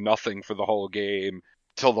 literally do nothing for the whole game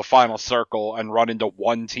till the final circle and run into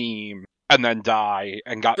one team and then die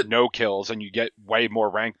and got no kills, and you get way more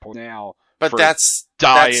rank points now. But that's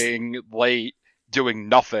dying late, doing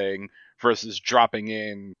nothing, versus dropping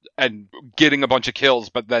in and getting a bunch of kills,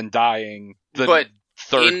 but then dying the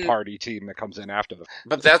third-party team that comes in after them.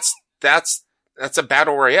 But that's a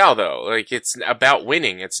battle royale, though. Like, it's about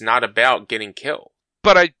winning. It's not about getting killed.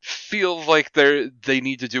 But I feel like they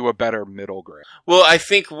need to do a better middle ground. Well, I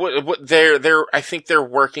think what they're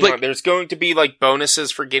working on. There's going to be like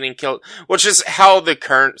bonuses for getting killed, which is how the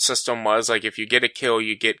current system was. Like, if you get a kill,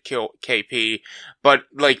 you get KP. But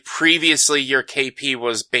like previously, your KP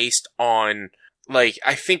was based on, like,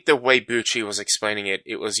 I think the way Bucci was explaining it,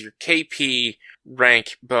 it was your KP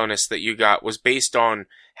rank bonus that you got was based on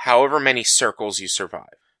however many circles you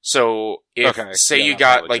survive. So if you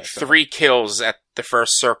got like 3 kills at the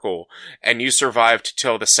first circle and you survived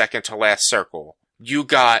till the second to last circle, you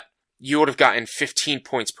would have gotten 15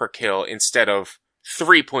 points per kill instead of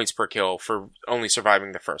 3 points per kill for only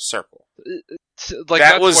surviving the first circle. Like,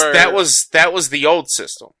 that was the old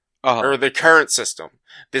system, or the current system.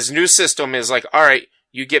 This new system is like, all right,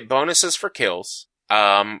 you get bonuses for kills,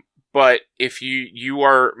 but if you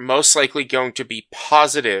are most likely going to be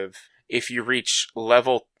positive if you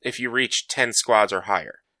reach 10 squads or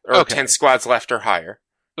higher, or 10 squads left or higher,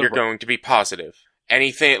 you're going to be positive.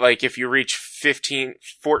 Anything, like, if you reach 15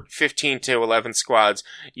 to 11 squads,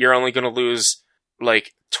 you're only going to lose,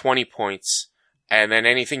 like, 20 points. And then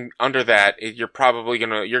anything under that,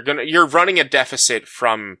 you're running a deficit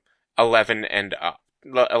from 11 and up,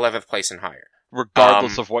 11th place and higher.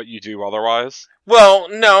 Regardless of what you do otherwise? Well,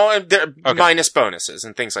 no, minus bonuses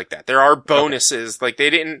and things like that. There are bonuses, like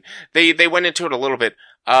they went into it a little bit,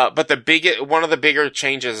 but one of the bigger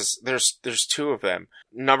changes, there's 2 of them.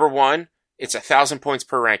 Number 1, it's 1,000 points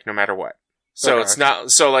per rank no matter what. So it's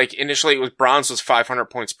not, so like initially it was bronze was 500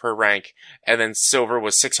 points per rank, and then silver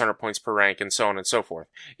was 600 points per rank, and so on and so forth.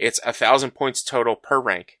 It's 1,000 points total per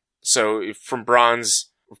rank. So from bronze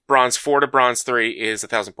 4 to bronze 3 is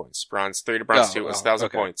 1,000 points. Bronze 3 to bronze 2 is 1,000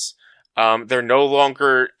 points. They're no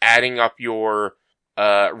longer adding up your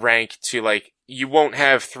rank to, like, you won't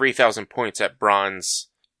have 3,000 points at bronze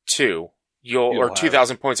 2. Or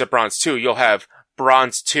 2,000 points at bronze 2. You'll have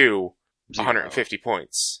bronze 2, 150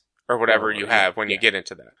 points, or whatever you have when you get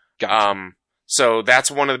into that. Gotcha. So that's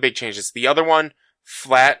one of the big changes. The other one,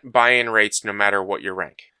 flat buy-in rates no matter what your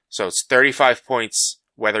rank. So it's 35 points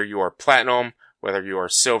whether you are platinum, whether you are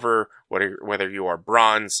silver, whether you are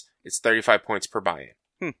bronze. It's 35 points per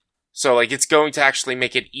buy-in. So, like, it's going to actually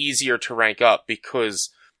make it easier to rank up, because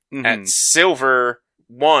at silver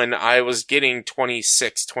 1, I was getting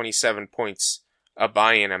 26, 27 points a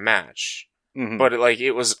buy-in a match. But, like,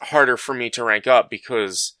 it was harder for me to rank up,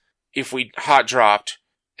 because if we hot dropped,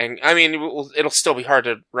 and, I mean, it'll still be hard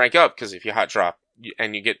to rank up, because if you hot drop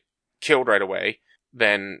and you get killed right away,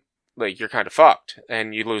 then, like, you're kind of fucked,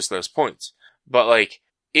 and you lose those points. But, like,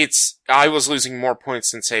 I was losing more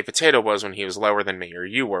points than, say, Potato was when he was lower than me, or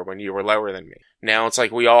you were when you were lower than me. Now it's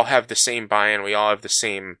like we all have the same buy-in, we all have the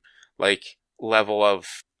same, like, level of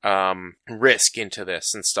risk into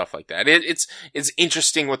this and stuff like that. It's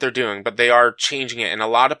interesting what they're doing, but they are changing it, and a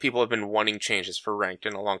lot of people have been wanting changes for ranked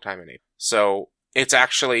in a long time in it. So it's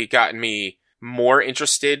actually gotten me more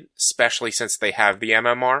interested, especially since they have the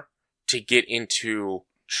MMR, to get into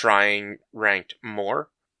trying ranked more,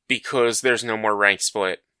 because there's no more rank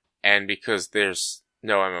split, and because there's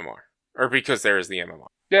no MMR, or because there is the MMR.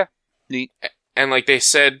 Yeah, neat. And like they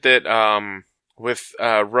said that with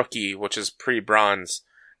Rookie, which is pre-bronze,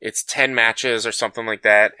 it's 10 matches or something like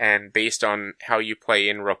that, and based on how you play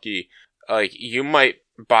in Rookie, like, you might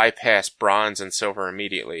bypass bronze and silver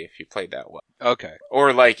immediately if you played that well. Okay.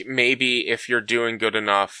 Or, like, maybe if you're doing good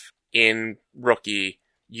enough in Rookie,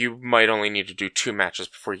 you might only need to do 2 matches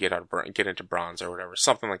before you get into bronze or whatever.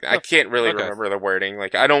 Something like that. I can't really remember the wording.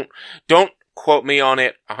 Like, don't quote me on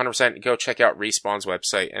it 100%. Go check out Respawn's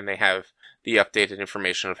website, and they have the updated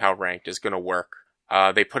information of how ranked is going to work.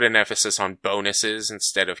 They put an emphasis on bonuses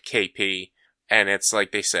instead of KP, and it's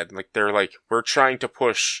like they said, like, they're like, we're trying to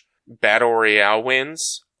push Battle Royale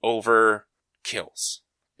wins over kills.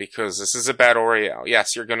 Because this is a Battle Royale.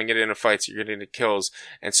 Yes, you're going to get into fights, you're getting into kills,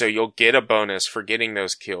 and so you'll get a bonus for getting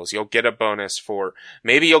those kills. Maybe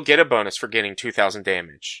you'll get a bonus for getting 2,000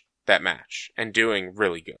 damage that match, and doing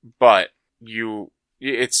really good. But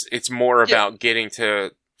it's more about getting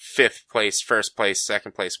to 5th place, 1st place,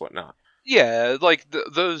 2nd place, whatnot. Yeah, like,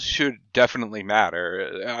 those should definitely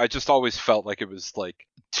matter. I just always felt like it was, like,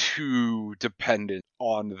 too dependent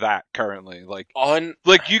on that currently. Like,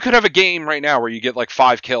 you could have a game right now where you get, like,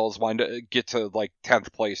 5 kills, get to, like,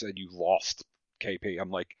 10th place, and you lost KP.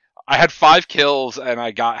 I'm like, I had 5 kills, and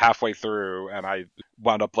I got halfway through, and I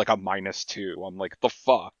wound up, like, a -2. I'm like, the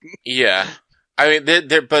fuck? Yeah. I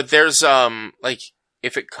mean, but there's, like,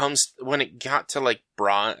 when it got to, like,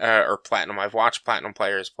 bronze, or platinum, I've watched platinum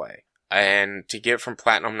players play. And to get from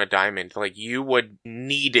platinum to diamond, like, you would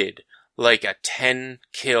needed, like, a 10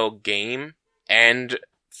 kill game and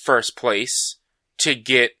 1st place to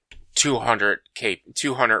get 200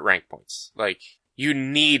 rank points. Like, you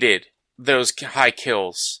needed those high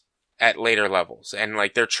kills at later levels. And,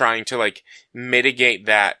 like, they're trying to, like, mitigate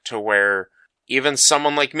that to where even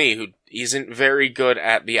someone like me who isn't very good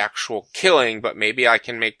at the actual killing, but maybe I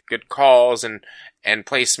can make good calls and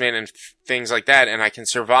placement and things like that, and I can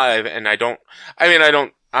survive, and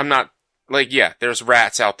I'm not, like, yeah, there's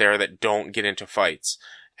rats out there that don't get into fights,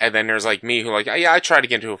 and then there's, like, me who, like, yeah, I try to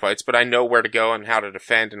get into fights, but I know where to go and how to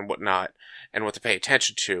defend and whatnot, and what to pay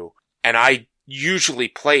attention to, and I usually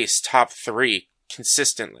place top 3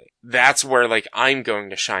 consistently. That's where, like, I'm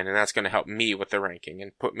going to shine, and that's going to help me with the ranking,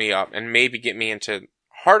 and put me up, and maybe get me into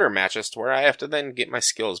harder matches to where I have to then get my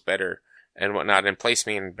skills better, and whatnot, and place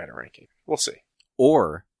me in better ranking. We'll see.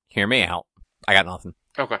 Or, hear me out. I got nothing.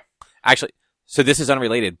 Okay. Actually, so this is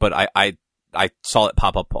unrelated, but I saw it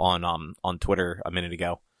pop up on Twitter a minute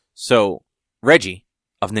ago. So, Reggie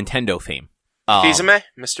of Nintendo fame. Fizeme?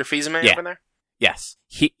 Mr. Fizeme over there? Yes.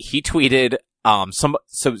 He tweeted,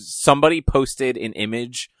 somebody posted an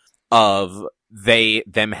image of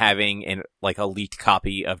them having a leaked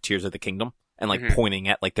copy of Tears of the Kingdom and, like, pointing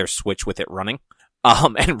at, like, their Switch with it running.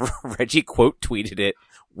 And Reggie quote tweeted it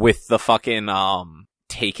with the fucking,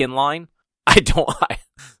 Taken line.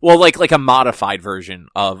 Like a modified version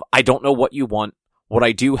of, I don't know what you want. What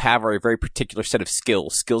I do have are a very particular set of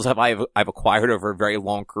skills. I've acquired over a very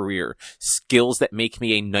long career. Skills that make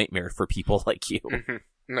me a nightmare for people like you.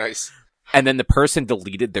 Nice. And then the person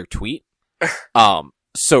deleted their tweet.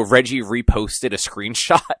 So Reggie reposted a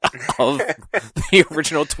screenshot of the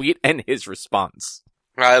original tweet and his response.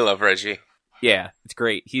 I love Reggie. Yeah, it's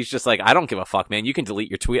great. He's just like, I don't give a fuck, man. You can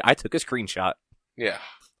delete your tweet. I took a screenshot. Yeah.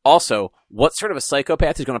 Also, what sort of a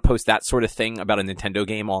psychopath is going to post that sort of thing about a Nintendo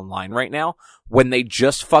game online right now when they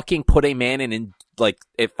just fucking put a man in like,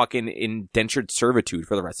 a fucking indentured servitude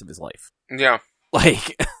for the rest of his life? Yeah.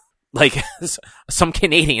 Like, some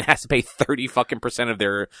Canadian has to pay 30 fucking % of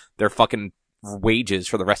their fucking wages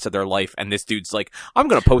for the rest of their life, and this dude's like, I'm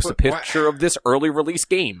going to post a picture of this early release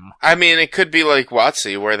game. I mean, it could be like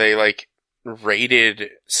WotC, where they, like,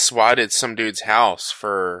 swatted some dude's house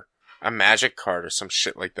for a magic card or some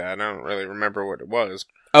shit like that. I don't really remember what it was.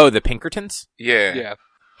 Oh, the Pinkertons? Yeah.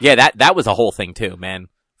 Yeah, that was a whole thing too, man.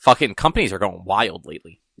 Fucking companies are going wild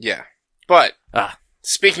lately. Yeah. But,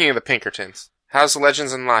 speaking of the Pinkertons, how's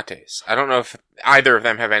Legends and Lattes? I don't know if either of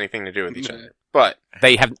them have anything to do with each other, but...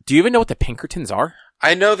 They have... Do you even know what the Pinkertons are?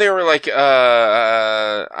 I know they were like,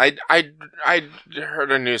 I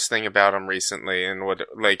heard a news thing about them recently and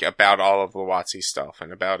about all of the WotC stuff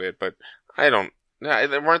and about it, but I don't,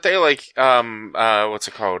 weren't they like, what's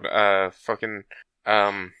it called?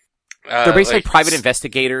 They're basically private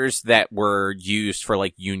investigators that were used for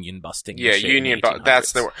like union busting. Yeah,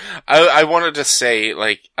 that's the word. I wanted to say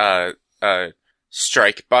like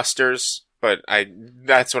strike busters, but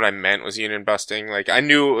that's what I meant was union busting. Like I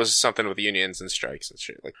knew it was something with unions and strikes and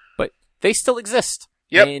shit. Like, but they still exist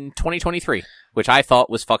in 2023, which I thought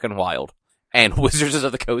was fucking wild. And Wizards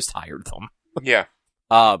of the Coast hired them. Yeah.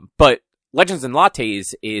 But Legends and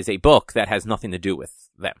Lattes is a book that has nothing to do with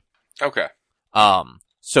them. Okay.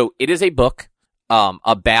 So it is a book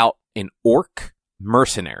about an orc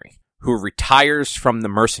mercenary who retires from the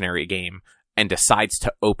mercenary game and decides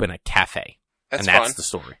to open a cafe. That's fun. The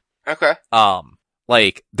story. Okay.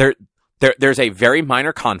 Like there's a very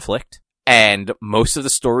minor conflict, and most of the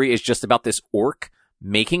story is just about this orc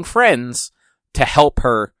making friends to help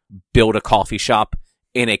her build a coffee shop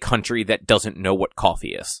in a country that doesn't know what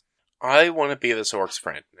coffee is. I want to be this orc's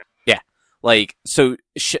friend. Yeah. Like, so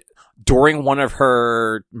during one of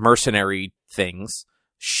her mercenary things,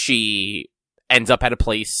 she ends up at a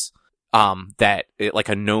place, like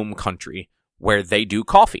a gnome country where they do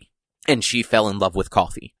coffee. And she fell in love with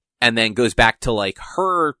coffee. And then goes back to like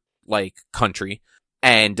her, like, country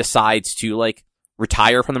and decides to like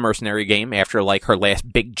retire from the mercenary game after like her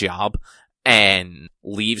last big job and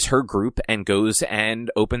leaves her group and goes and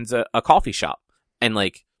opens a coffee shop. And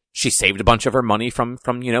like, she saved a bunch of her money from,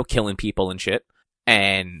 killing people and shit,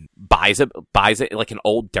 and buys it like an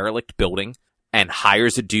old derelict building and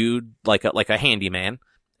hires a dude like a handyman.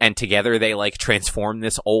 And together they like transform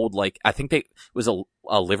this old, like, I think it was a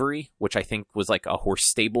livery, which I think was like a horse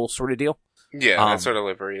stable sort of deal. Yeah, that sort of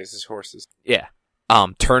livery is horses. Yeah.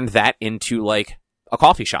 Turned that into like a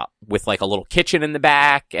coffee shop with like a little kitchen in the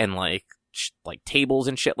back and like tables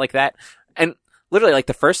and shit like that. And literally like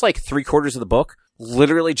the first like 3/4 of the book,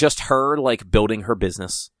 literally just her like building her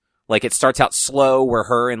business. Like it starts out slow where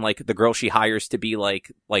her and like the girl she hires to be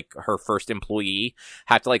like her first employee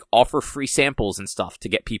have to like offer free samples and stuff to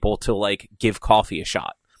get people to like give coffee a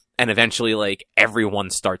shot. And eventually like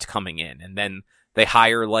everyone starts coming in, and then they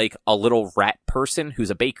hire like a little rat person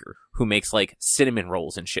who's a baker who makes like cinnamon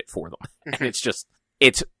rolls and shit for them. And it's just,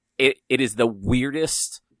 it is the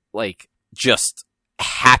weirdest, like, just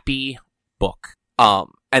happy book.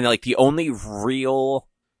 And like the only real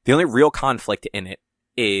conflict in it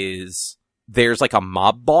is there's like a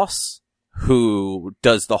mob boss who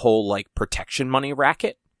does the whole like protection money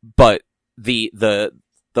racket, but the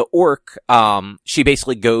orc, she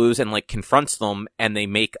basically goes and like confronts them, and they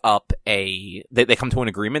make up they come to an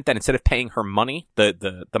agreement that instead of paying her money,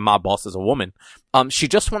 the mob boss is a woman, she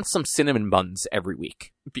just wants some cinnamon buns every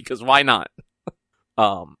week, because why not?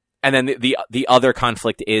 And then the other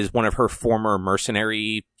conflict is one of her former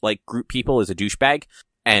mercenary like group people is a douchebag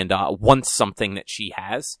and wants something that she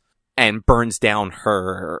has and burns down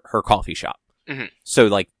her coffee shop. Mm-hmm. So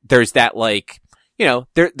like there's that like,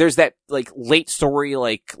 there's that like late story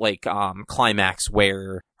like climax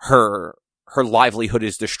where her livelihood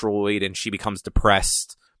is destroyed and she becomes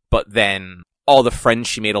depressed, but then all the friends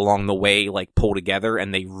she made along the way like pull together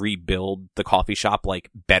and they rebuild the coffee shop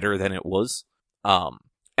like better than it was.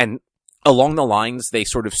 And along the lines, they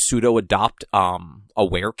sort of pseudo-adopt a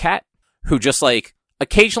werecat who just, like,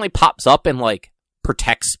 occasionally pops up and, like,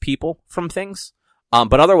 protects people from things.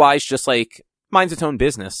 But otherwise, just, like, minds its own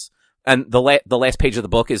business. And the last page of the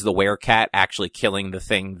book is the werecat actually killing the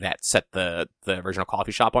thing that set the original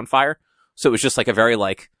coffee shop on fire. So it was just, like, a very,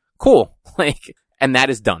 like, cool. Like, and that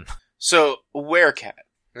is done. So, werecat.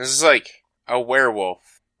 This is like a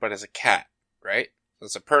werewolf, but as a cat, right?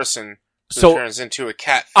 It's a person who turns into a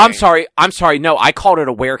cat thing. I'm sorry. No, I called it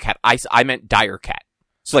a werecat. I meant dire cat.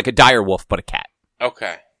 So like a dire wolf, but a cat.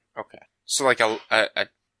 Okay. So like a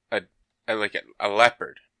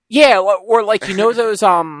leopard. Yeah, or like, those,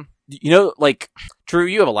 like, Drew,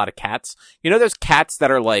 you have a lot of cats. Those cats that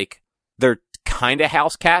are like, they're kind of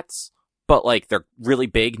house cats, but like, they're really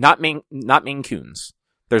big. Not Maine Coons.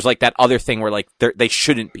 There's like that other thing where like, they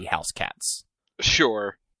shouldn't be house cats.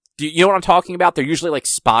 Sure. Do you know what I'm talking about? They're usually like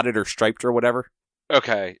spotted or striped or whatever.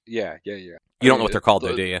 Okay, yeah. You don't know what they're called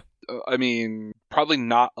though, do you? I mean, probably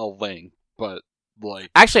not a lynx, but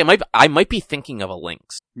like... Actually, I might be thinking of a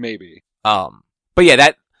lynx. Maybe. But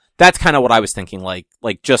yeah, that's kind of what I was thinking, like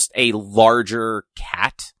just a larger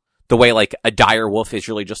cat. The way like a dire wolf is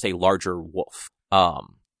really just a larger wolf. But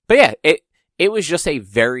yeah, it was just a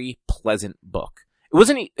very pleasant book. It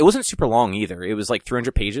wasn't super long either. It was like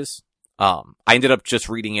 300 pages. I ended up just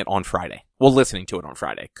reading it on Friday. Well, listening to it on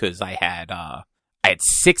Friday, because I had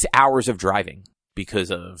 6 hours of driving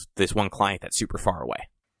because of this one client that's super far away.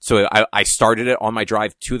 So I started it on my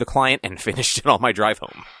drive to the client and finished it on my drive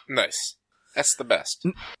home. Nice. That's the best.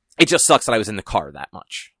 It just sucks that I was in the car that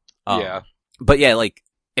much. Yeah. But yeah, like,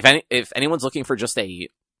 if anyone's looking for just a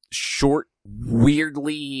short,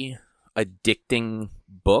 weirdly addicting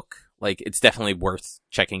book, like, it's definitely worth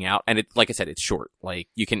checking out. And like I said, it's short. Like,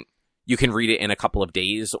 you can read it in a couple of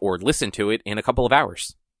days or listen to it in a couple of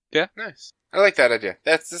hours. Yeah. Nice. I like that idea.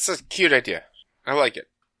 That's a cute idea. I like it.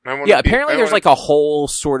 Apparently there's like a whole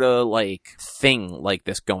sort of like thing like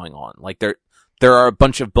this going on. Like there are a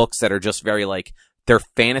bunch of books that are just very like, they're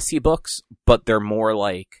fantasy books, but they're more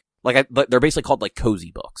like they're basically called like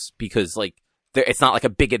cozy books because like it's not like a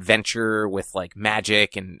big adventure with like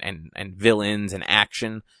magic and villains and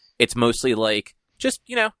action. It's mostly like just,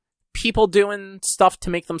 people doing stuff to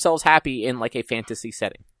make themselves happy in like a fantasy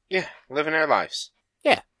setting. Yeah, living their lives.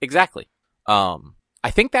 Yeah, exactly. I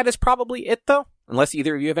think that is probably it though, unless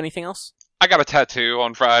either of you have anything else. I got a tattoo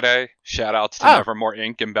on Friday. Shout outs to Nevermore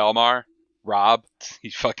Inc. in Belmar. Rob, he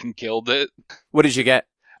fucking killed it. What did you get?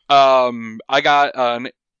 I got an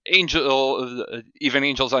angel. Even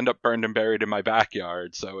angels end up burned and buried in my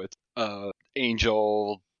backyard, so it's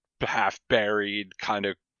angel half buried, kind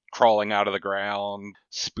of crawling out of the ground,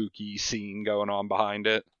 spooky scene going on behind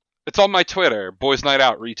it. It's on my Twitter. Boys Night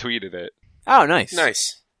Out retweeted it. Oh, nice.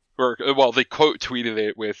 Nice. They quote tweeted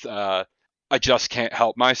it with, I just can't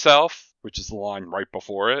help myself, which is the line right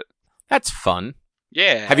before it. That's fun.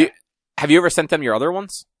 Yeah. Have you ever sent them your other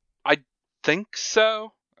ones? I think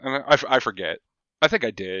so. I forget. I think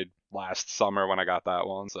I did last summer when I got that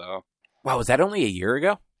one, so. Wow, was that only a year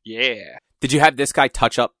ago? Yeah. Did you have this guy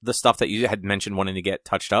touch up the stuff that you had mentioned wanting to get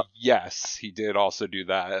touched up? Yes, he did also do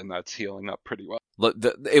that, and that's healing up pretty well. Look,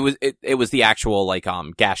 it was the actual like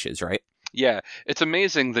gashes, right? Yeah, it's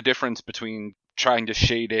amazing the difference between trying to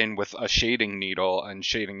shade in with a shading needle and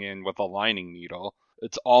shading in with a lining needle.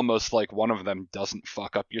 It's almost like one of them doesn't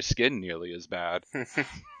fuck up your skin nearly as bad.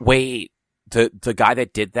 Wait, the guy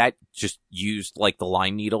that did that just used like the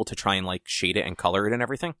line needle to try and like shade it and color it and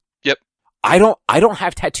everything? Yep. I don't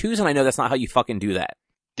have tattoos, and I know that's not how you fucking do that.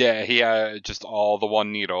 Yeah, he had just all the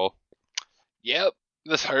one needle. Yep,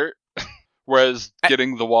 this hurt. Whereas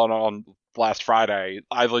getting the one on last Friday,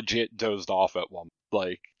 I legit dozed off at one.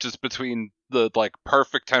 Like, just between the, like,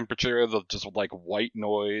 perfect temperature, the just, like, white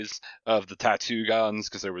noise of the tattoo guns,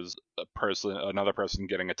 because there was another person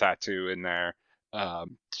getting a tattoo in there. I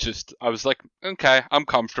was like, okay, I'm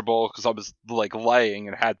comfortable, because I was, like, laying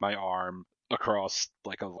and had my arm across,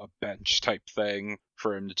 like, a bench type thing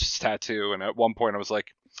for him to just tattoo, and at one point I was like,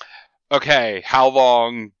 okay, how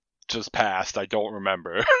long just passed? I don't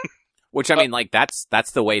remember. Which, I mean, like,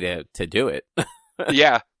 that's the way to do it.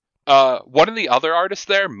 Yeah. One of the other artists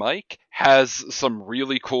there, Mike, has some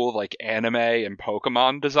really cool, like, anime and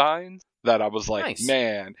Pokemon designs that I was like, nice.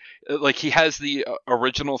 Man. Like, he has the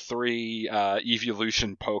original 3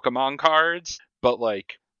 Evolution Pokemon cards, but,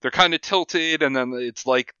 like, they're kind of tilted, and then it's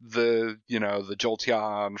like the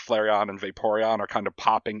Jolteon, Flareon, and Vaporeon are kind of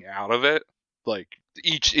popping out of it. Like,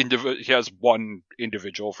 he has one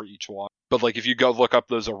individual for each one. But, like, if you go look up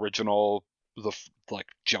those original,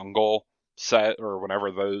 Jungle set, or whenever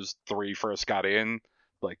those 3 first got in,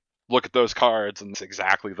 like, look at those cards, and it's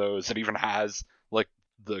exactly those. It even has, like,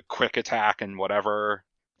 the quick attack and whatever.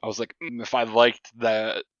 I was like, if I liked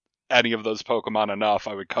any of those Pokemon enough,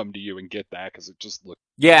 I would come to you and get that, because it just looked...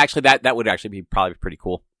 Yeah, actually, that would actually be probably pretty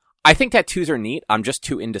cool. I think tattoos are neat. I'm just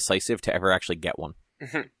too indecisive to ever actually get one.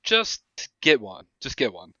 Just get one.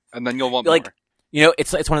 And then you'll want like, more.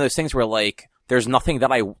 It's one of those things where, like, there's nothing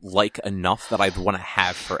that I like enough that I'd want to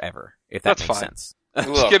have forever, if that makes sense.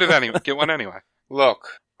 Just get it anyway. Get one anyway.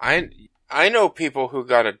 Look, I know people who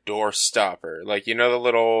got a door stopper. Like, the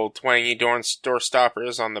little twangy door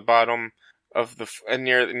stoppers on the bottom of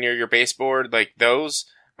near your baseboard, like those.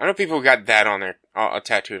 I know people who got that on there,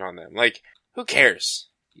 tattooed on them. Like, who cares?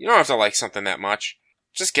 You don't have to like something that much.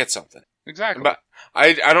 Just get something. Exactly. But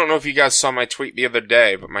I don't know if you guys saw my tweet the other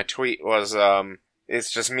day, but my tweet was,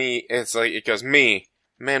 it's just me. It's like, it goes, me.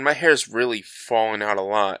 Man, my hair's really falling out a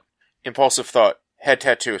lot. Impulsive thought. Head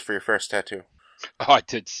tattoo is for your first tattoo. Oh, I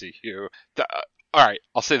did see you. Alright,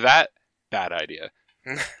 I'll say that. Bad idea.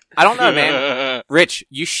 I don't know, man. Rich,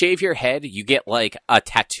 you shave your head, you get, like, a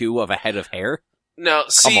tattoo of a head of hair? No,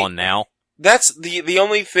 see, come on now. That's the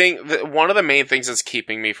only thing, one of the main things that's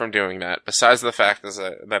keeping me from doing that, besides the fact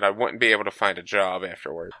that I wouldn't be able to find a job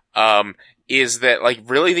afterward, is that, like,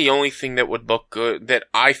 really the only thing that would look good, that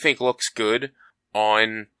I think looks good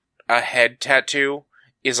on a head tattoo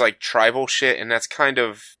is, like, tribal shit, and that's kind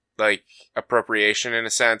of, like, appropriation in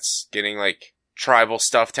a sense, getting, like, tribal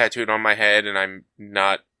stuff tattooed on my head, and I'm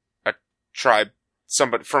not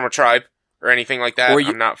somebody from a tribe or anything like that.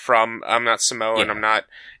 I'm not Samoan, yeah. I'm not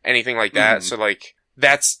anything like that. So, like,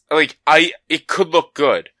 that's, like, it could look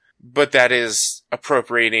good, but that is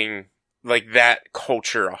appropriating, like, that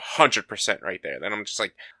culture 100% right there. Then I'm just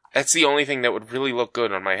like, that's the only thing that would really look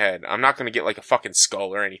good on my head. I'm not going to get, like, a fucking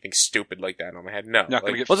skull or anything stupid like that on my head. No. Not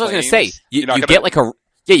gonna get What was I going to flames? say? You get like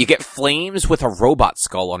you get flames with a robot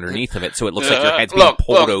skull underneath of it, so it looks like your head's being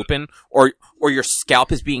pulled open, or your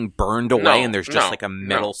scalp is being burned away, and there's just like a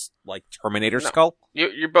metal, like Terminator skull.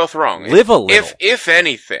 You're both wrong. Live a little. If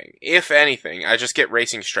anything, I just get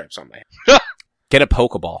racing stripes on my head. Get a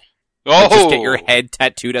Pokeball. Oh, Just get your head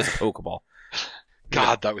tattooed as a Pokeball.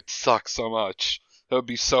 God, that would suck so much. That would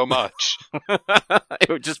be so much. It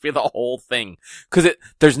would just be the whole thing. Because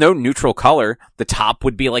there's no neutral color. The top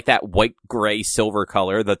would be like that white, gray, silver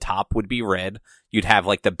color. The top would be red. You'd have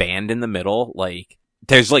like the band in the middle. Like,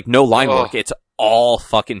 there's like no line work. It's all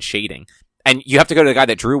fucking shading. And you have to go to the guy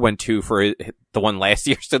that Drew went to for the one last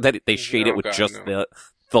year so that they shade it with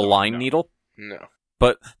the line needle. No.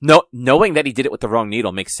 But knowing that he did it with the wrong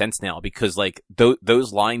needle makes sense now, because like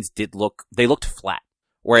those lines looked flat.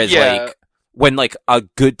 Whereas like when like a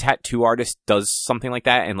good tattoo artist does something like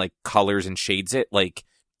that and like colors and shades it, like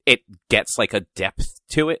it gets like a depth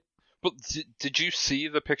to it. But did you see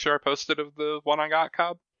the picture I posted of the one I got,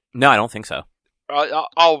 Cobb? No, I don't think so.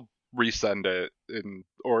 I'll resend it,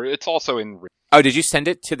 or it's also in. Oh, did you send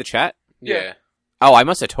it to the chat? Yeah. Oh, I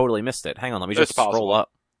must have totally missed it. Hang on, let me just scroll possible.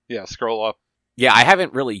 up. Yeah, scroll up. Yeah, I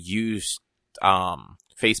haven't really used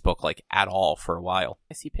Facebook like at all for a while.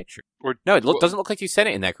 I see picture. No, it doesn't look like you sent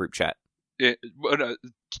it in that group chat.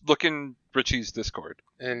 Look in Richie's Discord.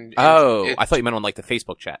 I thought you meant on like the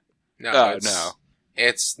Facebook chat. No,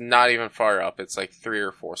 it's not even far up. It's like 3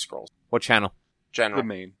 or 4 scrolls. What channel? General. The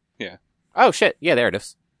main. Yeah. Oh shit! Yeah, there it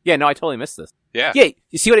is. Yeah, no, I totally missed this. Yeah. Yeah,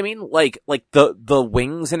 you see what I mean? Like the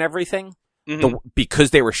wings and everything. Mm-hmm. Because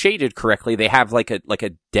they were shaded correctly, they have like a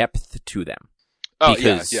depth to them. Oh,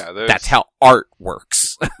 because yeah. That's how art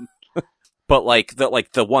works. But like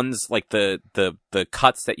the ones like the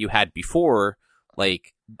cuts that you had before,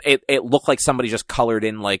 like it looked like somebody just colored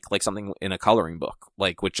in like something in a coloring book,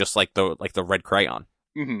 like with just like the red crayon.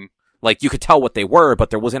 Mm-hmm. Like you could tell what they were,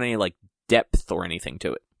 but there wasn't any like depth or anything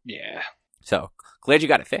to it. Yeah. So glad you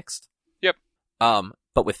got it fixed. Yep.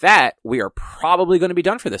 But with that, we are probably going to be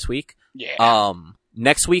done for this week. Yeah.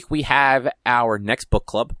 Next week we have our next book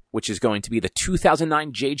club, which is going to be the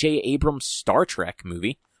 2009 J.J. Abrams Star Trek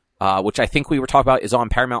movie, which I think we were talking about is on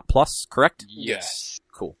Paramount Plus, correct? Yes.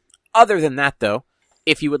 Cool. Other than that, though,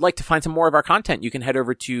 if you would like to find some more of our content, you can head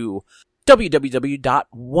over to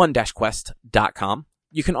www.one-quest.com.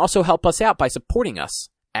 You can also help us out by supporting us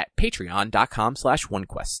at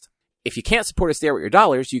patreon.com/onequest. If you can't support us there with your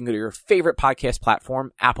dollars, you can go to your favorite podcast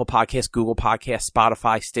platform, Apple Podcasts, Google Podcasts,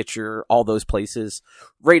 Spotify, Stitcher, all those places.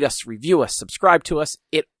 Rate us, review us, subscribe to us.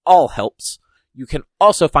 It all helps. You can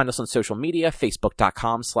also find us on social media,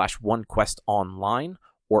 facebook.com/onequestonline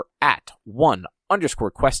or at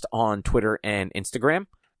 @1_quest on Twitter and Instagram.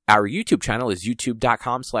 Our YouTube channel is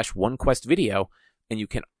youtube.com/onequestvideo, and you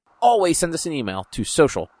can always send us an email to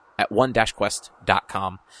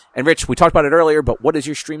social@one-quest.com. And Rich, we talked about it earlier, but what is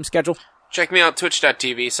your stream schedule? Check me out,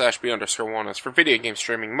 twitch.tv/b_1 for video game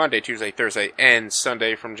streaming Monday, Tuesday, Thursday, and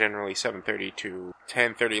Sunday from generally 7:30 to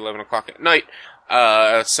 10:30, 11 o'clock at night.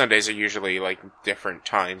 Sundays are usually like different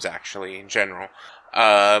times actually in general.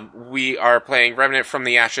 We are playing Remnant from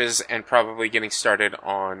the Ashes and probably getting started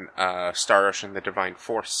on Star Ocean: The Divine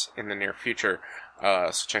Force in the near future.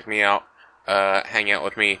 So check me out. Hang out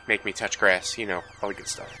with me, make me touch grass, all the good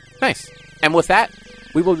stuff. Nice. And with that,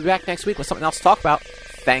 we will be back next week with something else to talk about.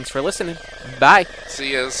 Thanks for listening. Bye.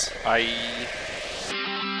 See yous. Bye.